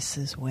my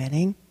niece's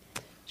wedding.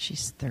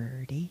 She's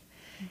 30.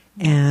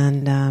 Mm-hmm.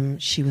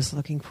 And she was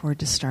looking forward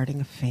to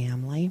starting a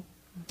family.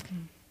 Mm-hmm.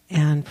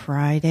 And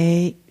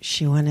Friday,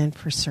 she went in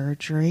for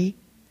surgery.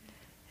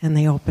 And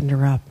they opened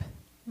her up.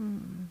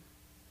 Mm.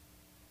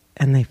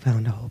 And they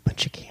found a whole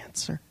bunch of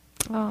cancer.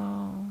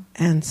 Oh.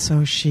 And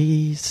so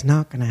she's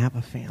not going to have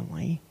a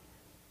family.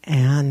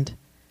 And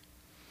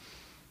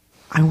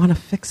I want to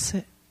fix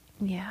it.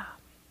 Yeah.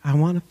 I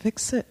want to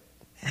fix it.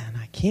 And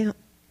I can't.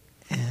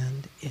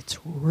 And it's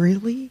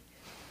really,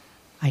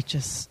 I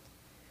just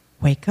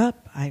wake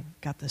up. I've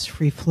got this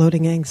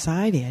free-floating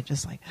anxiety. I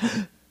just like,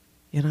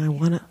 I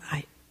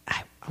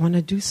want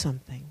to do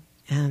something.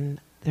 And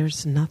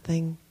there's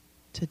nothing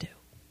to do.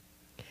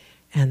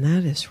 And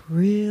that is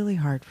really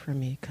hard for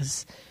me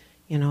because,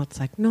 it's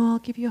like, no, I'll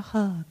give you a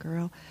hug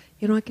or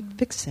I can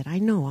fix it. I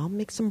know, I'll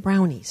make some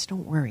brownies.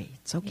 Don't worry.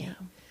 It's okay.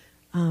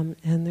 Yeah.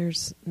 And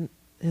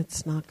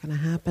it's not going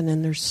to happen.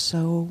 And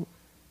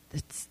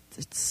it's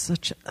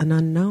such an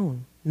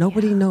unknown.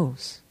 Nobody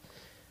knows.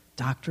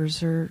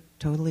 Doctors are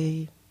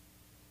totally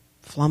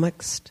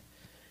flummoxed,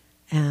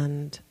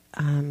 and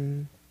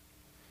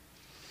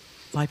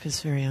life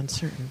is very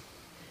uncertain.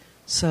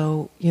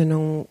 So,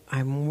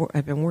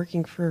 I've been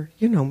working for,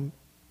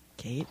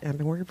 Kate, I've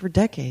been working for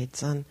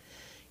decades on,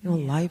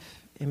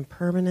 life,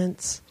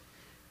 impermanence.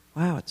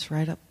 Wow, it's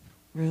right up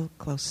real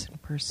close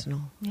and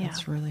personal. Yeah.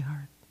 It's really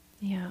hard.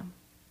 Yeah.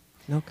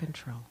 No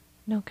control.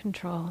 No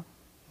control.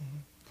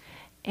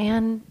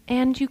 Mm-hmm.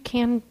 And you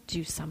can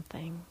do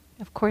something.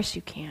 Of course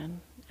you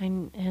can.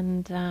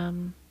 And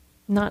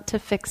not to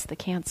fix the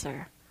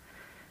cancer.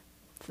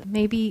 So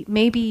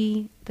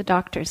maybe the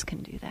doctors can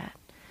do that.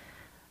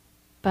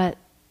 But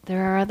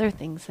there are other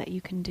things that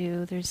you can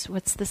do. There's,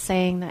 what's the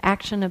saying? That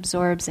action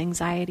absorbs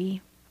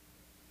anxiety.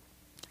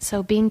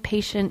 So being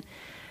patient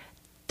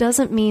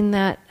doesn't mean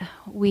that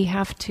we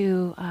have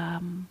to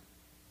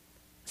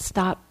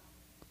stop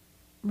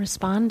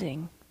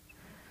responding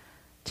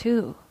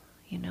to,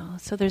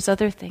 So there's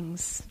other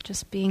things.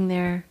 Just being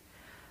there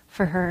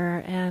for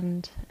her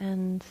and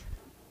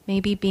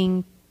maybe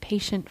being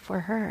patient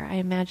for her. I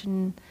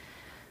imagine,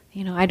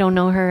 I don't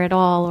know her at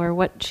all or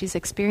what she's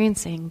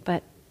experiencing,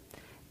 but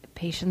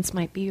patience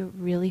might be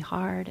really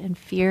hard and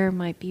fear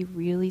might be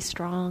really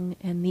strong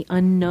and the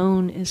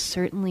unknown is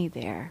certainly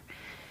there.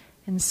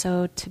 And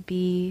so to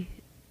be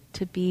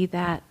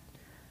that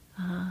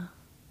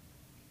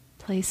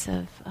place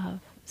of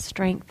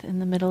strength in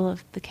the middle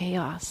of the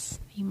chaos,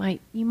 you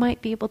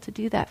might be able to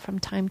do that from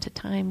time to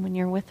time when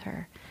you're with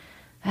her.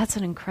 That's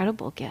an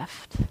incredible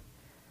gift.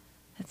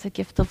 It's a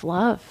gift of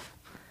love.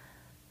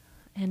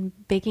 And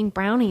baking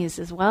brownies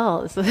as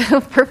well is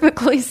a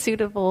perfectly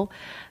suitable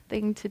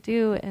thing to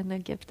do and a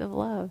gift of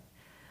love.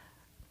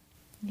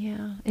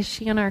 Yeah. Is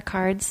she on our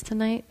cards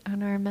tonight,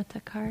 on our metta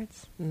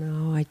cards?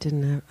 No, I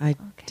didn't.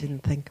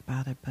 Didn't think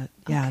about it, but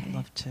yeah, Okay. I'd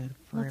love to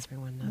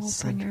everyone to we'll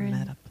send her bring her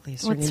in. metta,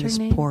 please. What's her her name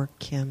name? is Poor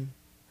Kim.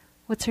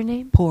 What's her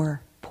name?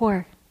 Poor.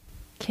 Poor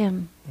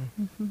Kim.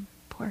 Mm-hmm.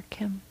 Poor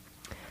Kim.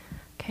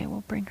 Okay,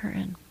 we'll bring her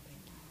in.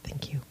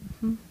 Thank you.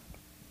 Mm-hmm.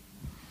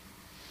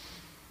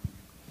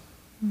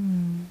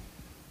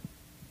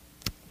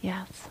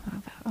 Yes,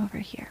 over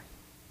here.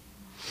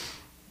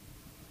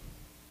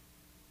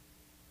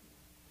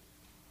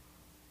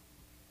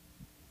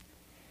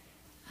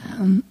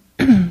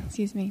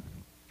 Excuse me.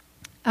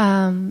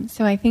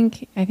 So I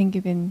think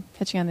you've been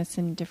touching on this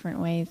in different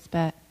ways,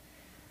 but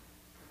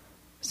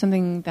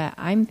something that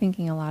I'm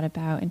thinking a lot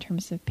about in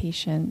terms of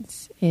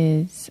patience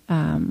is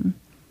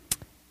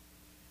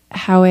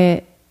how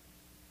it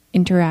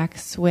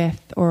interacts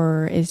with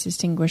or is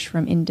distinguished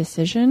from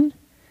indecision.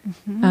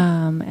 Mm-hmm.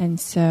 And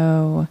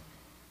so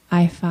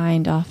I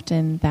find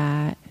often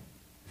that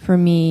for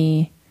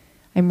me,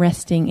 I'm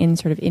resting in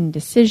sort of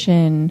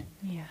indecision.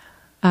 Yeah.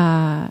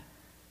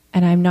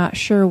 And I'm not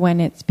sure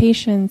when it's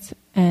patience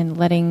and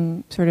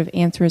letting sort of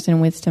answers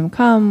and wisdom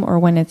come, or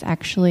when it's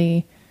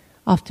actually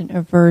often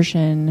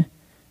aversion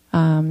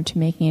to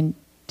making a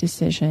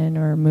decision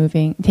or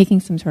taking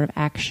some sort of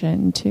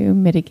action to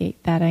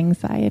mitigate that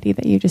anxiety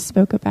that you just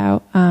spoke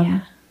about.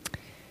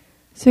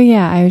 So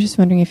I was just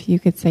wondering if you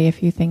could say a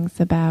few things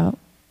about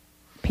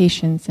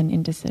patience and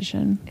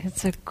indecision.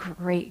 It's a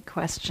great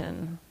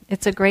question.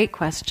 It's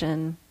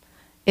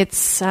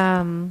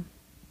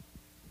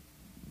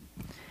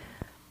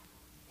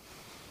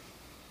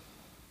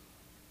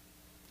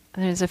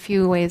there's a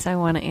few ways I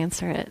want to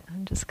answer it.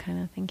 I'm just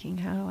kind of thinking,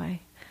 how do I?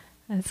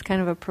 It's kind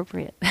of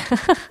appropriate.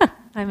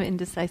 I'm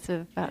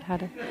indecisive about how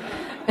to.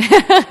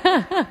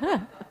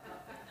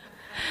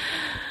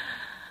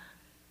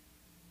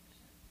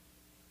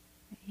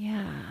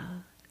 Yeah.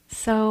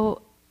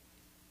 So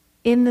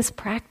in this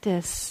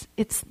practice,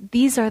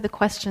 these are the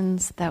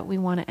questions that we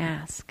want to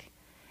ask.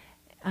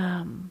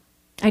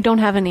 I don't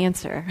have an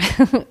answer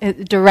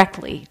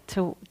directly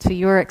to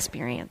your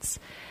experience.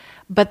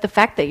 But the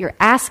fact that you're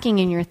asking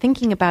and you're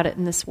thinking about it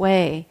in this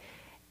way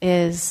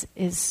is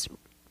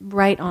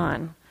right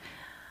on.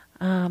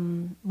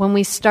 When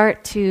we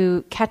start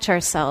to catch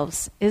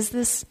ourselves,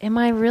 am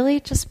I really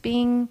just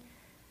being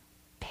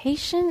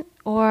patient,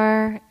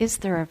 or is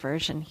there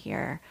aversion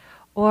here?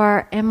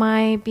 Or am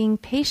I being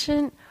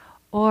patient,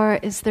 or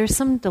is there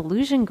some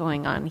delusion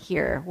going on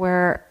here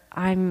where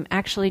I'm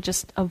actually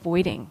just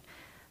avoiding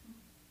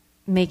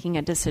making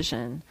a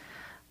decision?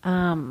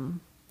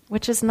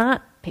 Which is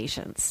not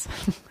patience.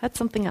 That's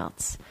something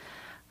else.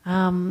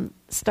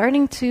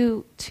 Starting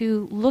to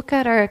look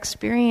at our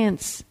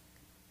experience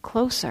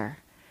closer,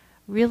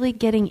 really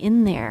getting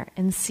in there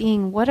and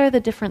seeing what are the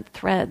different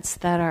threads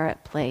that are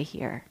at play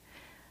here.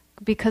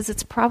 Because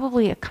it's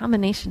probably a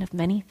combination of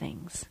many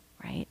things,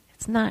 right?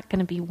 It's not going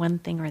to be one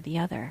thing or the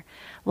other.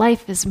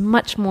 Life is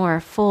much more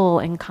full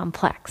and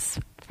complex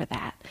for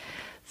that.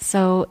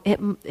 So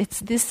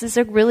this is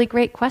a really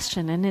great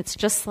question, and it's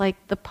just like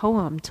the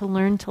poem, to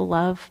learn to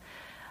love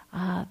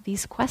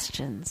these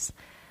questions,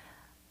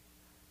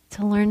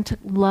 to learn to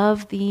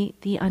love the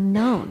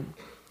unknown.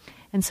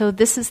 And so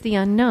this is the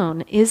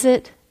unknown. Is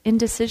it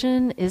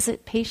indecision? Is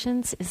it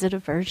patience? Is it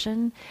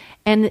aversion?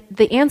 And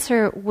the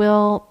answer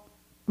will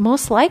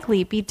most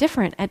likely be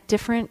different at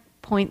different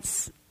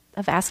points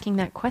of asking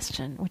that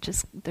question, which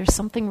is, there's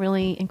something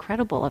really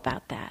incredible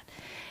about that.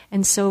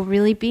 And so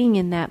really being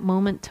in that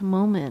moment to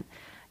moment,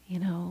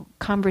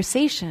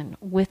 conversation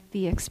with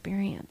the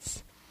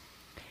experience.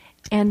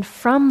 And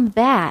from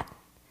that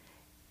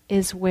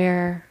is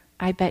where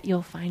I bet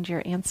you'll find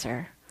your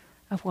answer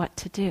of what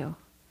to do,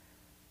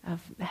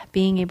 of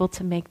being able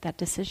to make that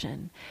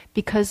decision,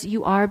 because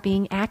you are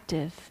being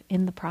active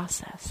in the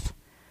process,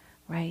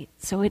 right?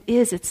 So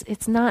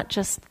it's not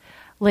just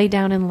lay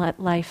down and let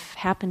life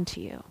happen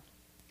to you.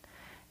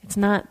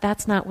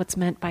 That's not what's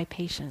meant by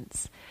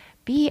patience.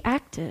 Be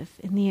active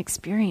in the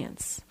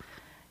experience.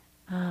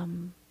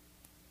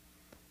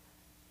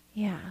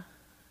 Yeah.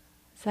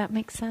 Does that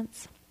make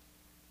sense?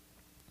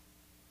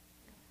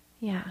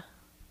 Yeah.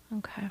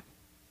 Okay.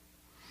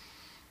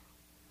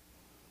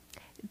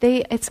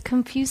 It's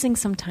confusing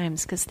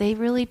sometimes because they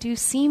really do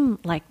seem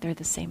like they're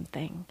the same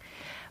thing.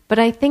 But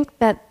I think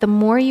that the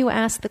more you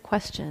ask the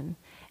question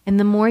and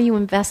the more you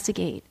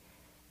investigate,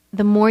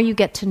 the more you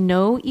get to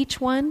know each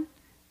one.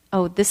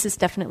 Oh, this is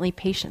definitely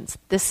patience.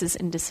 This is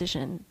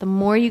indecision. The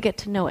more you get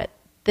to know it,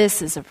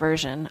 this is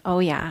aversion. Oh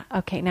yeah,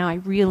 okay, now I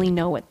really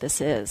know what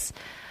this is.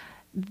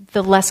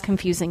 The less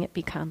confusing it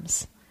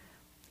becomes.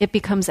 It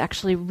becomes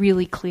actually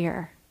really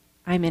clear.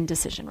 I'm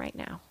indecision right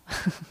now.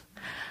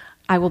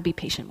 I will be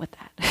patient with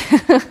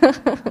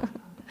that.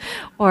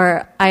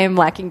 Or I am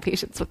lacking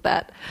patience with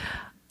that.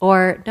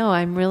 Or no,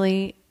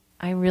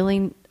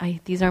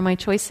 these are my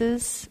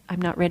choices.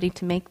 I'm not ready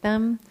to make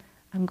them.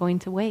 I'm going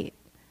to wait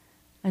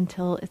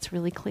until it's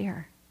really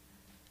clear.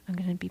 I'm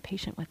going to be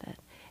patient with it.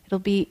 It'll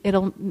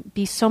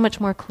be so much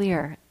more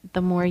clear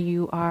the more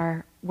you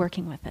are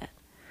working with it.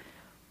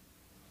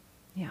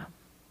 Yeah.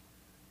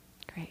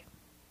 Great.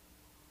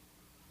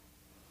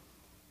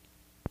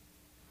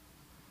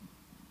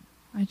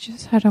 I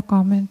just had a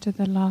comment to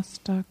the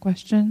last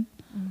question.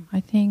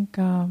 I think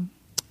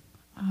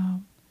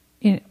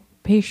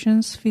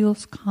patience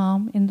feels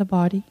calm in the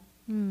body,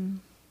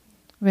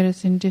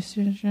 whereas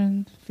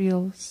indecision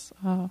feels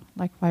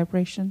like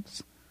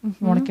vibrations. You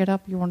want to get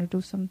up, you want to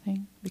do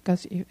something,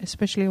 because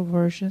especially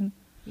aversion,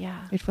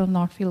 it will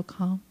not feel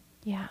calm.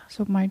 Yeah.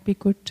 So it might be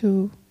good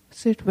to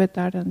sit with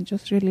that and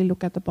just really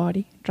look at the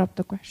body, drop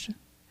the question.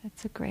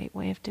 That's a great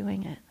way of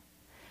doing it.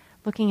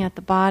 Looking at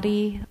the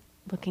body,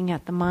 looking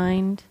at the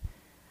mind.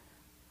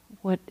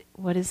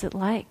 What is it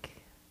like?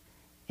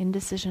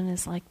 Indecision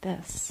is like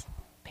this.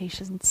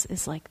 Patience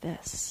is like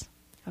this.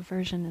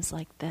 Aversion is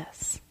like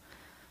this.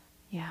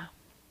 Yeah.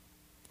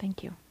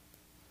 Thank you.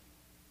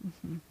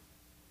 Mm-hmm.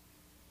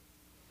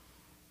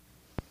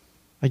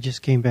 I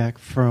just came back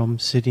from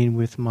sitting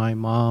with my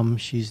mom.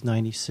 She's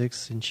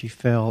 96, and she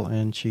fell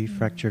and she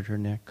fractured her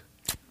neck.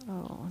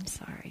 Oh, I'm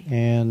sorry.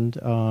 And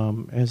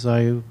as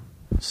I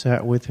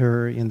sat with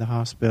her in the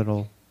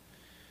hospital,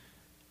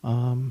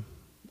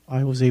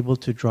 I was able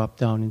to drop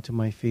down into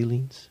my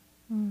feelings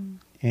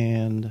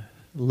and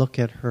look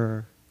at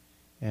her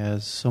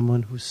as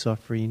someone who's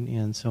suffering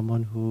and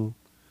someone who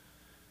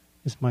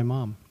is my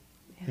mom.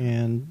 Yeah.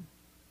 And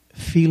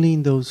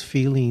feeling those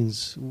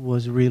feelings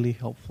was really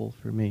helpful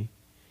for me.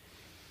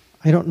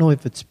 I don't know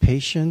if it's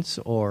patience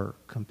or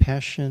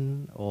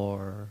compassion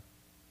or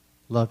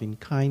loving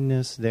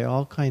kindness. They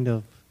all kind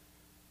of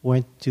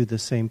went to the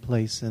same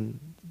place, and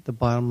the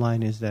bottom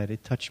line is that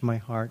it touched my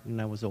heart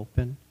and I was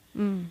open.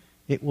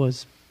 It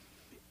was,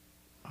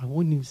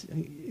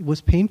 it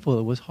was painful,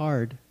 it was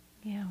hard.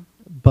 Yeah.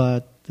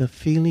 But the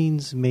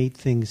feelings made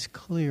things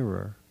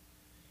clearer.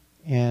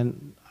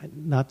 And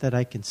not that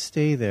I can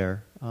stay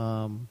there,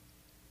 and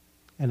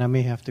I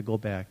may have to go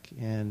back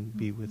and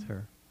be with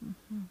her.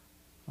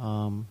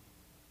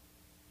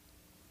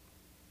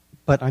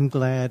 But I'm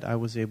glad I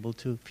was able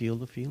to feel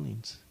the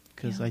feelings,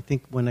 because I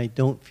think when I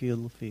don't feel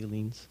the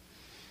feelings,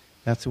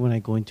 that's when I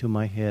go into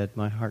my head,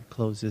 my heart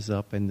closes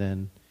up, and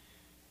then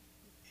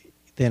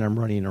I'm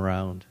running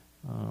around.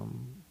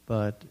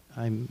 But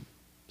I'm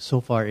so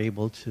far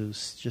able to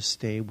just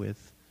stay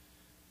with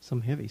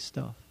some heavy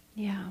stuff.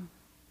 Yeah.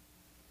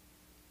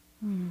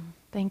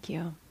 Thank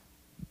you.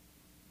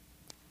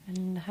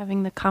 And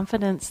having the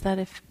confidence that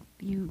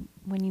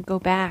when you go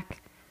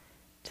back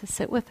to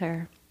sit with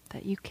her,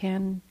 that you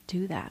can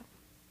do that.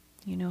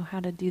 You know how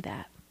to do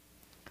that.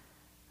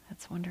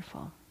 That's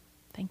wonderful.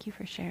 Thank you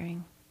for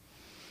sharing.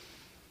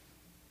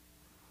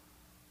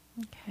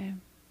 Okay.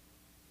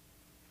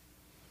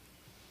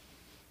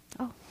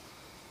 Oh.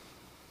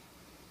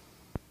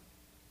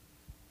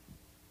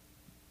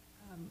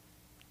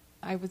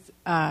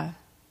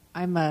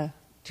 I'm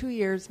 2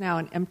 years now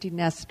an empty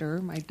nester.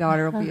 My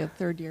daughter will be a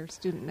third-year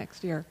student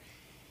next year.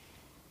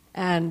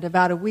 And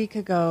about a week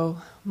ago,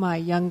 my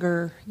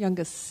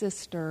youngest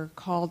sister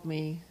called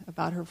me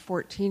about her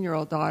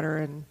 14-year-old daughter,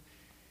 and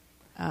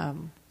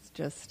is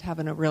just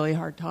having a really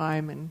hard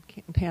time and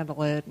can't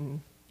handle it.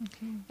 And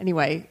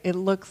anyway, it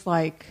looks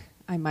like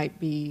I might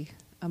be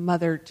a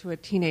mother to a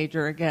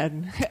teenager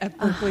again at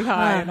Berkeley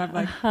High, and I'm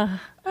like,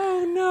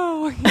 oh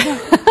no.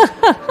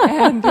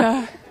 And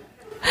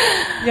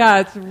yeah,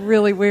 it's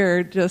really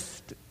weird.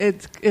 Just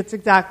it's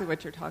exactly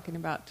what you're talking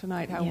about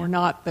tonight. How we're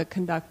not the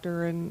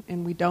conductor,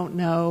 and we don't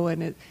know,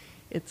 and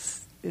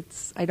it's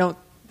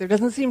there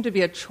doesn't seem to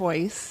be a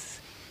choice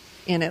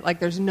in it. Like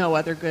there's no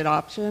other good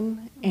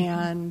option,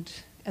 and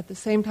at the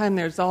same time,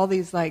 there's all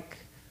these like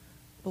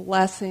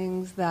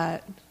blessings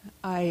that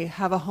I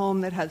have a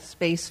home that has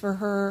space for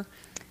her,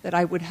 that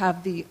I would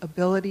have the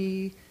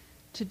ability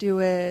to do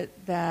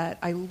it, that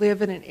I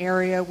live in an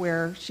area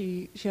where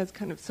she has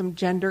kind of some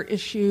gender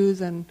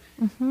issues, and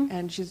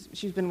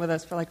she's been with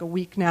us for like a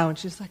week now, and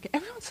she's like,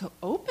 everyone's so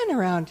open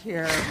around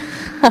here.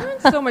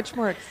 Everyone's so much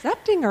more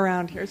accepting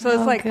around here. So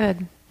it's like,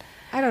 good.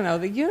 I don't know,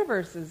 the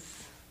universe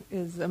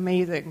is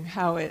amazing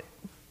how it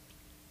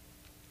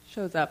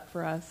shows up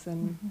for us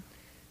and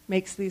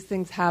makes these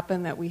things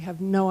happen that we have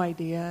no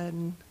idea,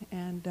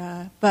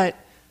 but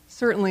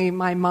certainly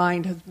my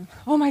mind has been,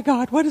 oh my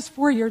God, what is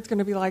 4 years going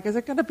to be like? Is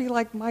it going to be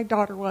like my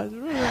daughter was?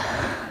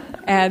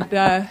 And,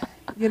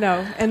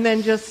 and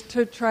then just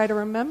to try to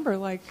remember,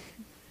 like,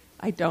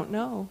 I don't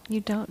know. You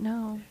don't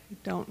know. I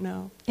don't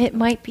know. It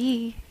might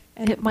be.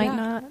 And it might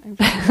not.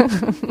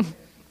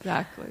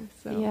 Exactly.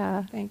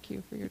 So thank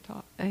you for your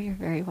talk. Oh, you're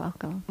very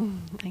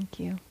welcome. Thank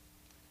you.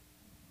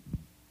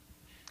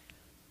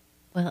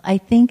 Well, I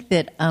think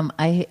that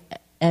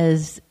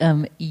as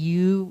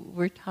you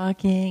were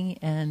talking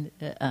and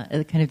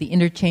kind of the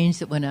interchange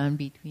that went on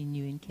between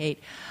you and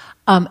Kate,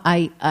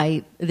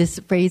 this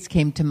phrase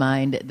came to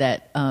mind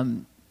that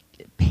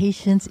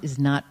patience is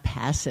not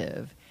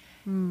passive.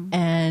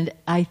 And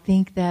I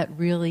think that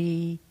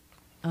really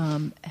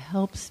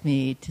helps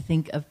me to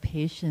think of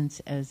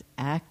patience as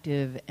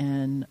active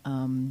and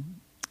kind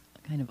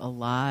of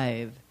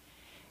alive.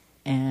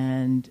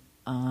 And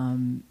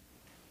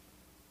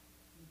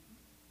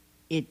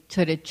it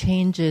sort of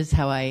changes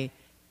how I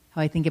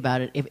think about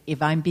it. If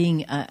I'm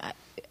being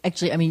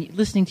actually, I mean,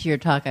 listening to your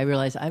talk, I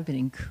realize I've been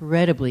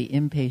incredibly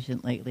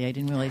impatient lately. I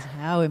didn't realize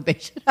how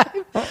impatient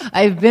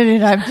I've been,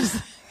 and I'm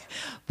just.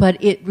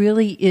 But it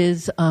really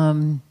is.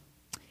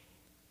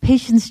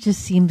 Patience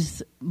just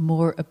seems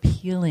more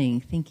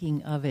appealing.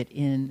 Thinking of it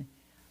in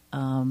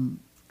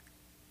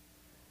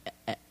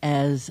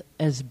as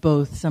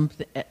both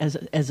something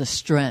as a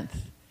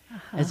strength,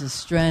 as a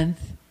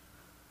strength.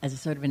 As a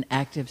sort of an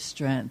active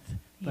strength,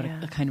 but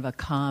a kind of a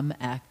calm,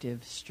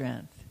 active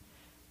strength.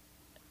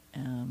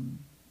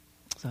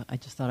 So I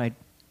just thought I'd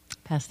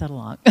pass that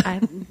along.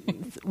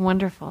 It's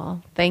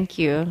wonderful. Thank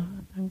you.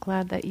 I'm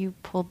glad that you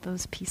pulled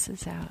those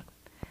pieces out.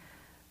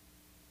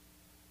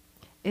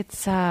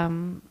 It's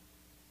when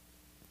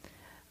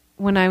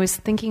I was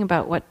thinking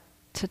about what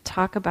to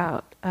talk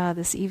about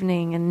this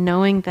evening, and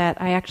knowing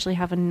that I actually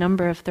have a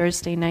number of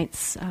Thursday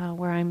nights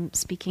where I'm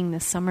speaking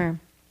this summer,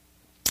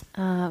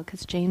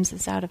 because James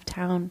is out of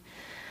town.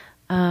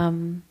 I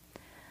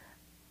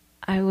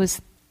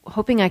was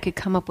hoping I could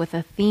come up with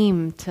a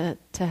theme to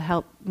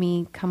help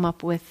me come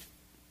up with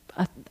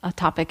a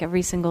topic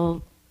every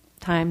single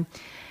time.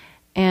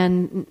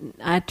 And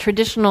a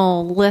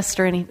traditional list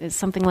or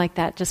something like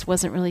that just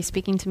wasn't really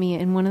speaking to me.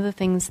 And one of the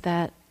things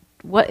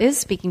what is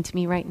speaking to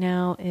me right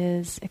now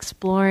is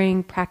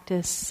exploring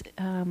practice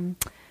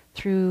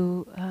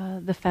through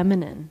the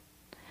feminine.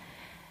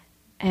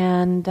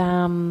 And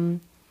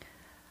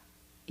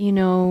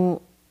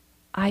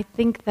I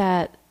think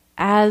that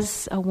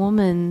as a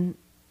woman,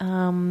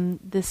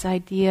 this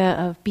idea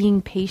of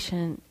being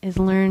patient is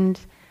learned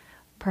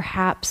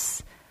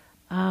perhaps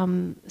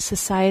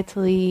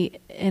societally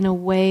in a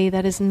way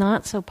that is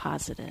not so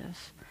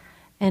positive.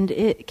 And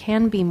it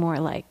can be more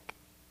like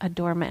a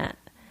doormat.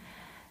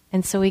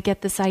 And so we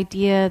get this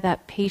idea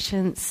that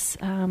patience,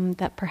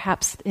 that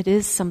perhaps it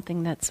is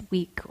something that's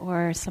weak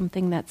or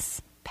something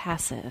that's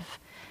passive.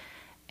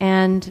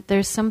 And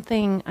there's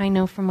something I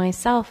know for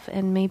myself,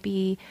 and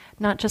maybe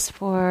not just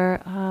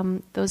for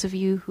those of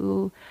you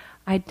who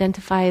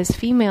identify as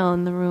female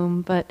in the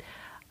room, but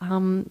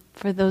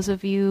for those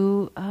of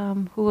you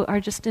who are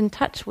just in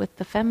touch with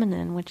the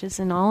feminine, which is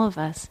in all of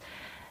us,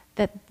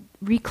 that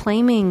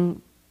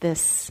reclaiming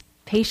this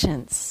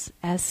patience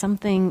as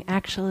something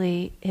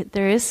actually,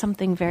 there is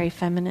something very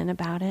feminine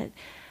about it,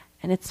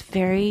 and it's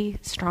very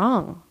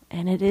strong,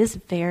 and it is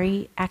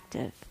very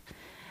active.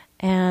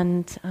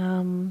 And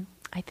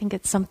I think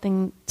it's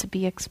something to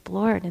be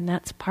explored, and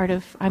that's part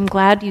of, I'm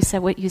glad you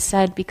said what you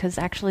said, because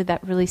actually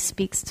that really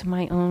speaks to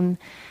my own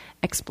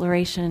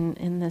exploration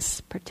in this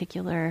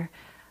particular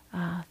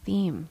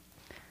theme.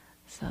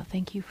 So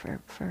thank you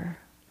for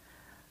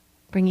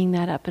bringing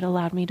that up. It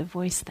allowed me to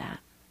voice that.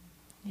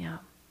 Yeah.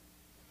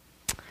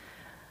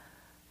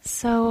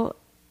 So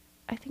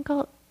I think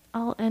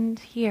I'll end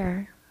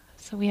here,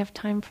 so we have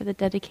time for the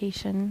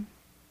dedication.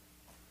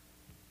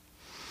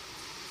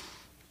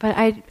 But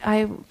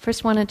I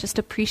first want to just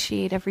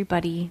appreciate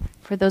everybody,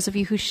 for those of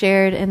you who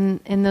shared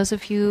and those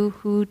of you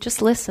who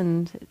just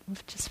listened.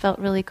 It just felt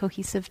really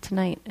cohesive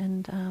tonight,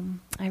 and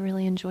I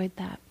really enjoyed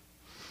that.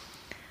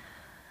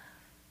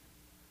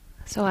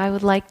 So I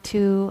would like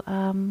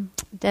to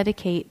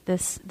dedicate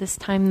this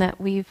time that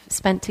we've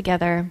spent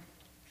together.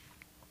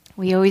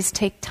 We always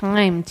take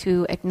time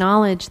to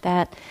acknowledge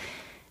that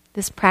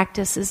this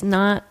practice is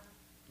not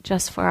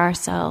just for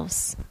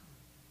ourselves,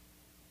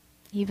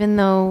 even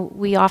though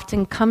we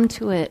often come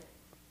to it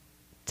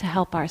to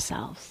help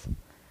ourselves.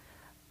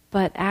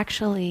 But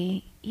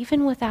actually,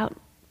 even without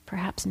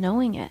perhaps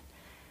knowing it,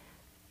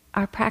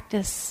 our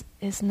practice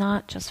is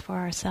not just for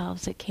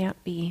ourselves. It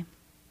can't be.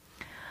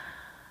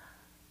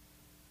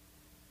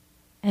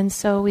 And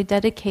so we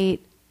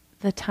dedicate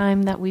the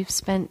time that we've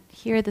spent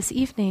here this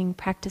evening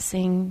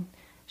practicing,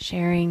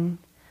 sharing,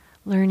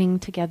 learning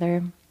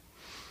together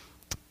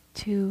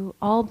to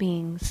all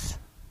beings,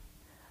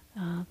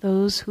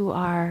 those who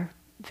are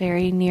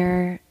very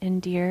near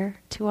and dear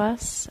to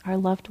us, our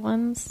loved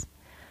ones,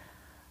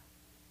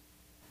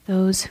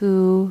 those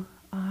who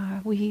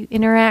we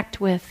interact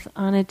with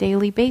on a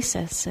daily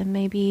basis and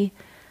maybe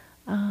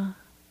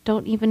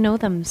don't even know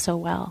them so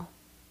well.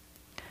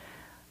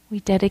 We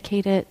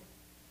dedicate it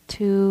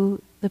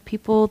to the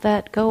people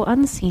that go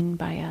unseen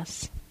by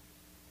us.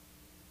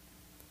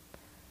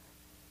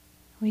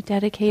 We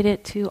dedicate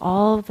it to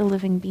all of the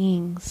living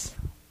beings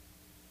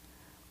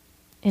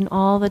in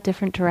all the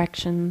different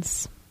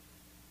directions.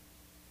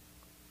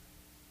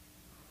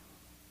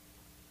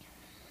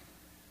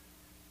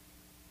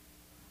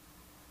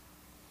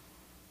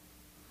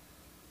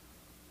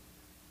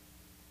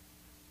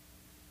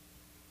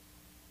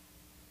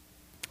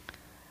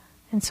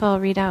 And so I'll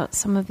read out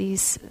some of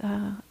these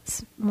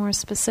more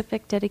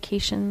specific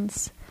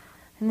dedications.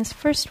 And this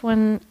first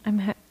one,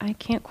 I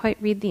can't quite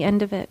read the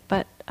end of it,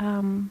 but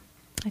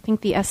I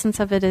think the essence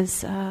of it is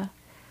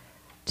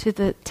to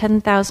the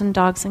 10,000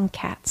 dogs and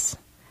cats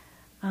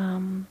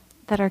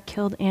that are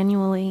killed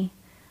annually.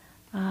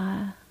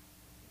 And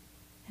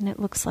it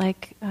looks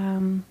like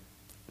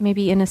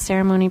maybe in a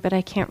ceremony, but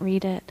I can't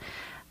read it.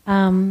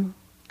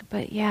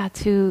 But yeah,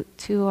 to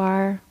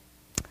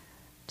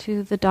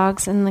the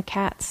dogs and the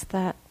cats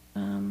that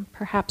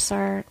perhaps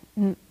are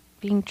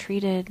being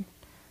treated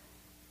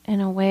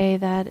in a way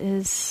that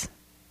is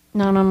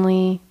not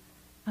only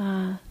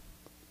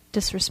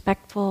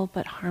disrespectful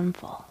but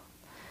harmful.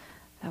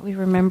 That we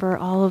remember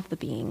all of the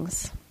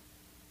beings.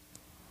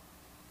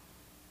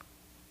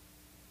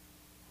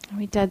 And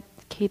we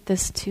dedicate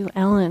this to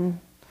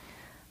Ellen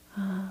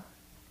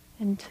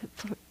and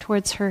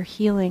towards her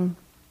healing.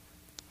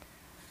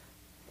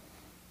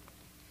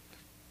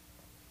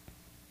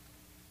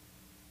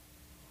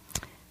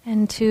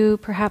 And to,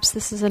 perhaps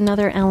this is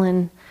another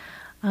Ellen.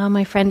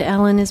 My friend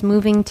Ellen is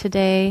moving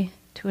today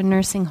to a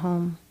nursing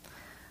home.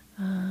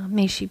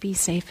 May she be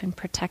safe and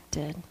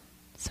protected.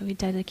 So we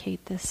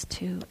dedicate this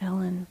to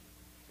Ellen.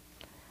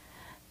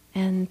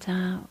 And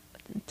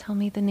tell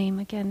me the name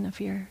again of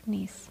your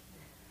niece.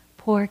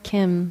 Poor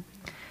Kim.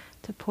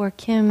 To poor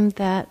Kim,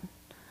 that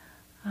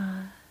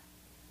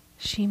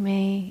she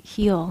may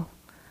heal.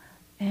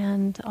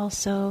 And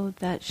also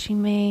that she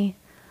may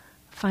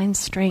find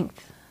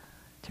strength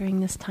during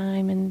this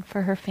time, and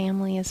for her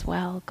family as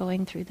well,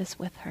 going through this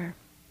with her.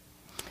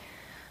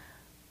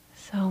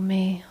 So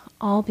may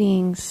all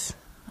beings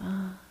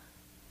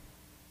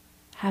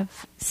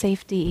have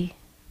safety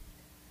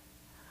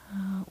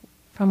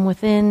from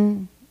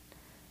within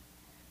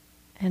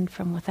and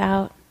from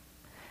without.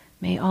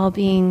 May all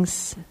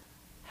beings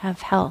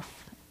have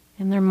health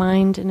in their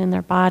mind and in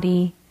their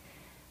body.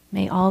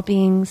 May all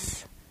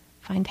beings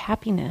find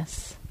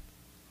happiness,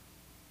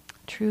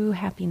 true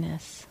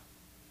happiness.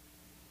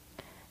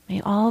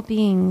 May all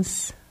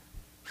beings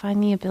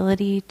find the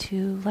ability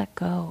to let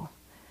go,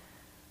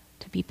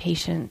 to be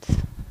patient,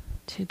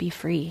 to be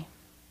free.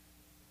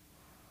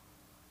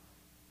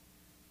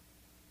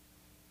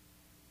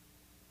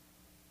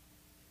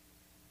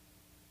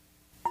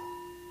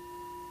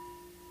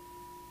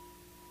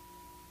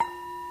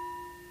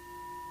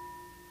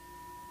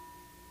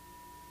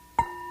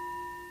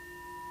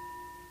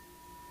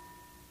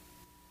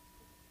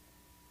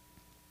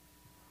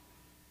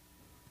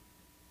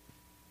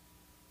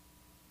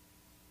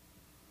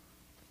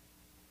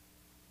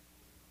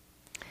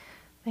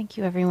 Thank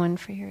you, everyone,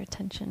 for your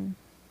attention.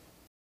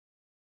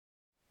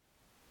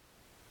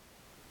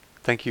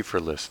 Thank you for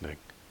listening.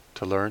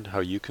 To learn how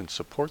you can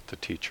support the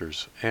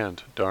teachers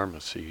and Dharma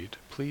Seed,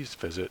 please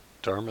visit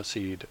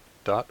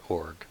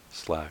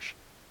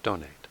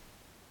dharmaseed.org/donate.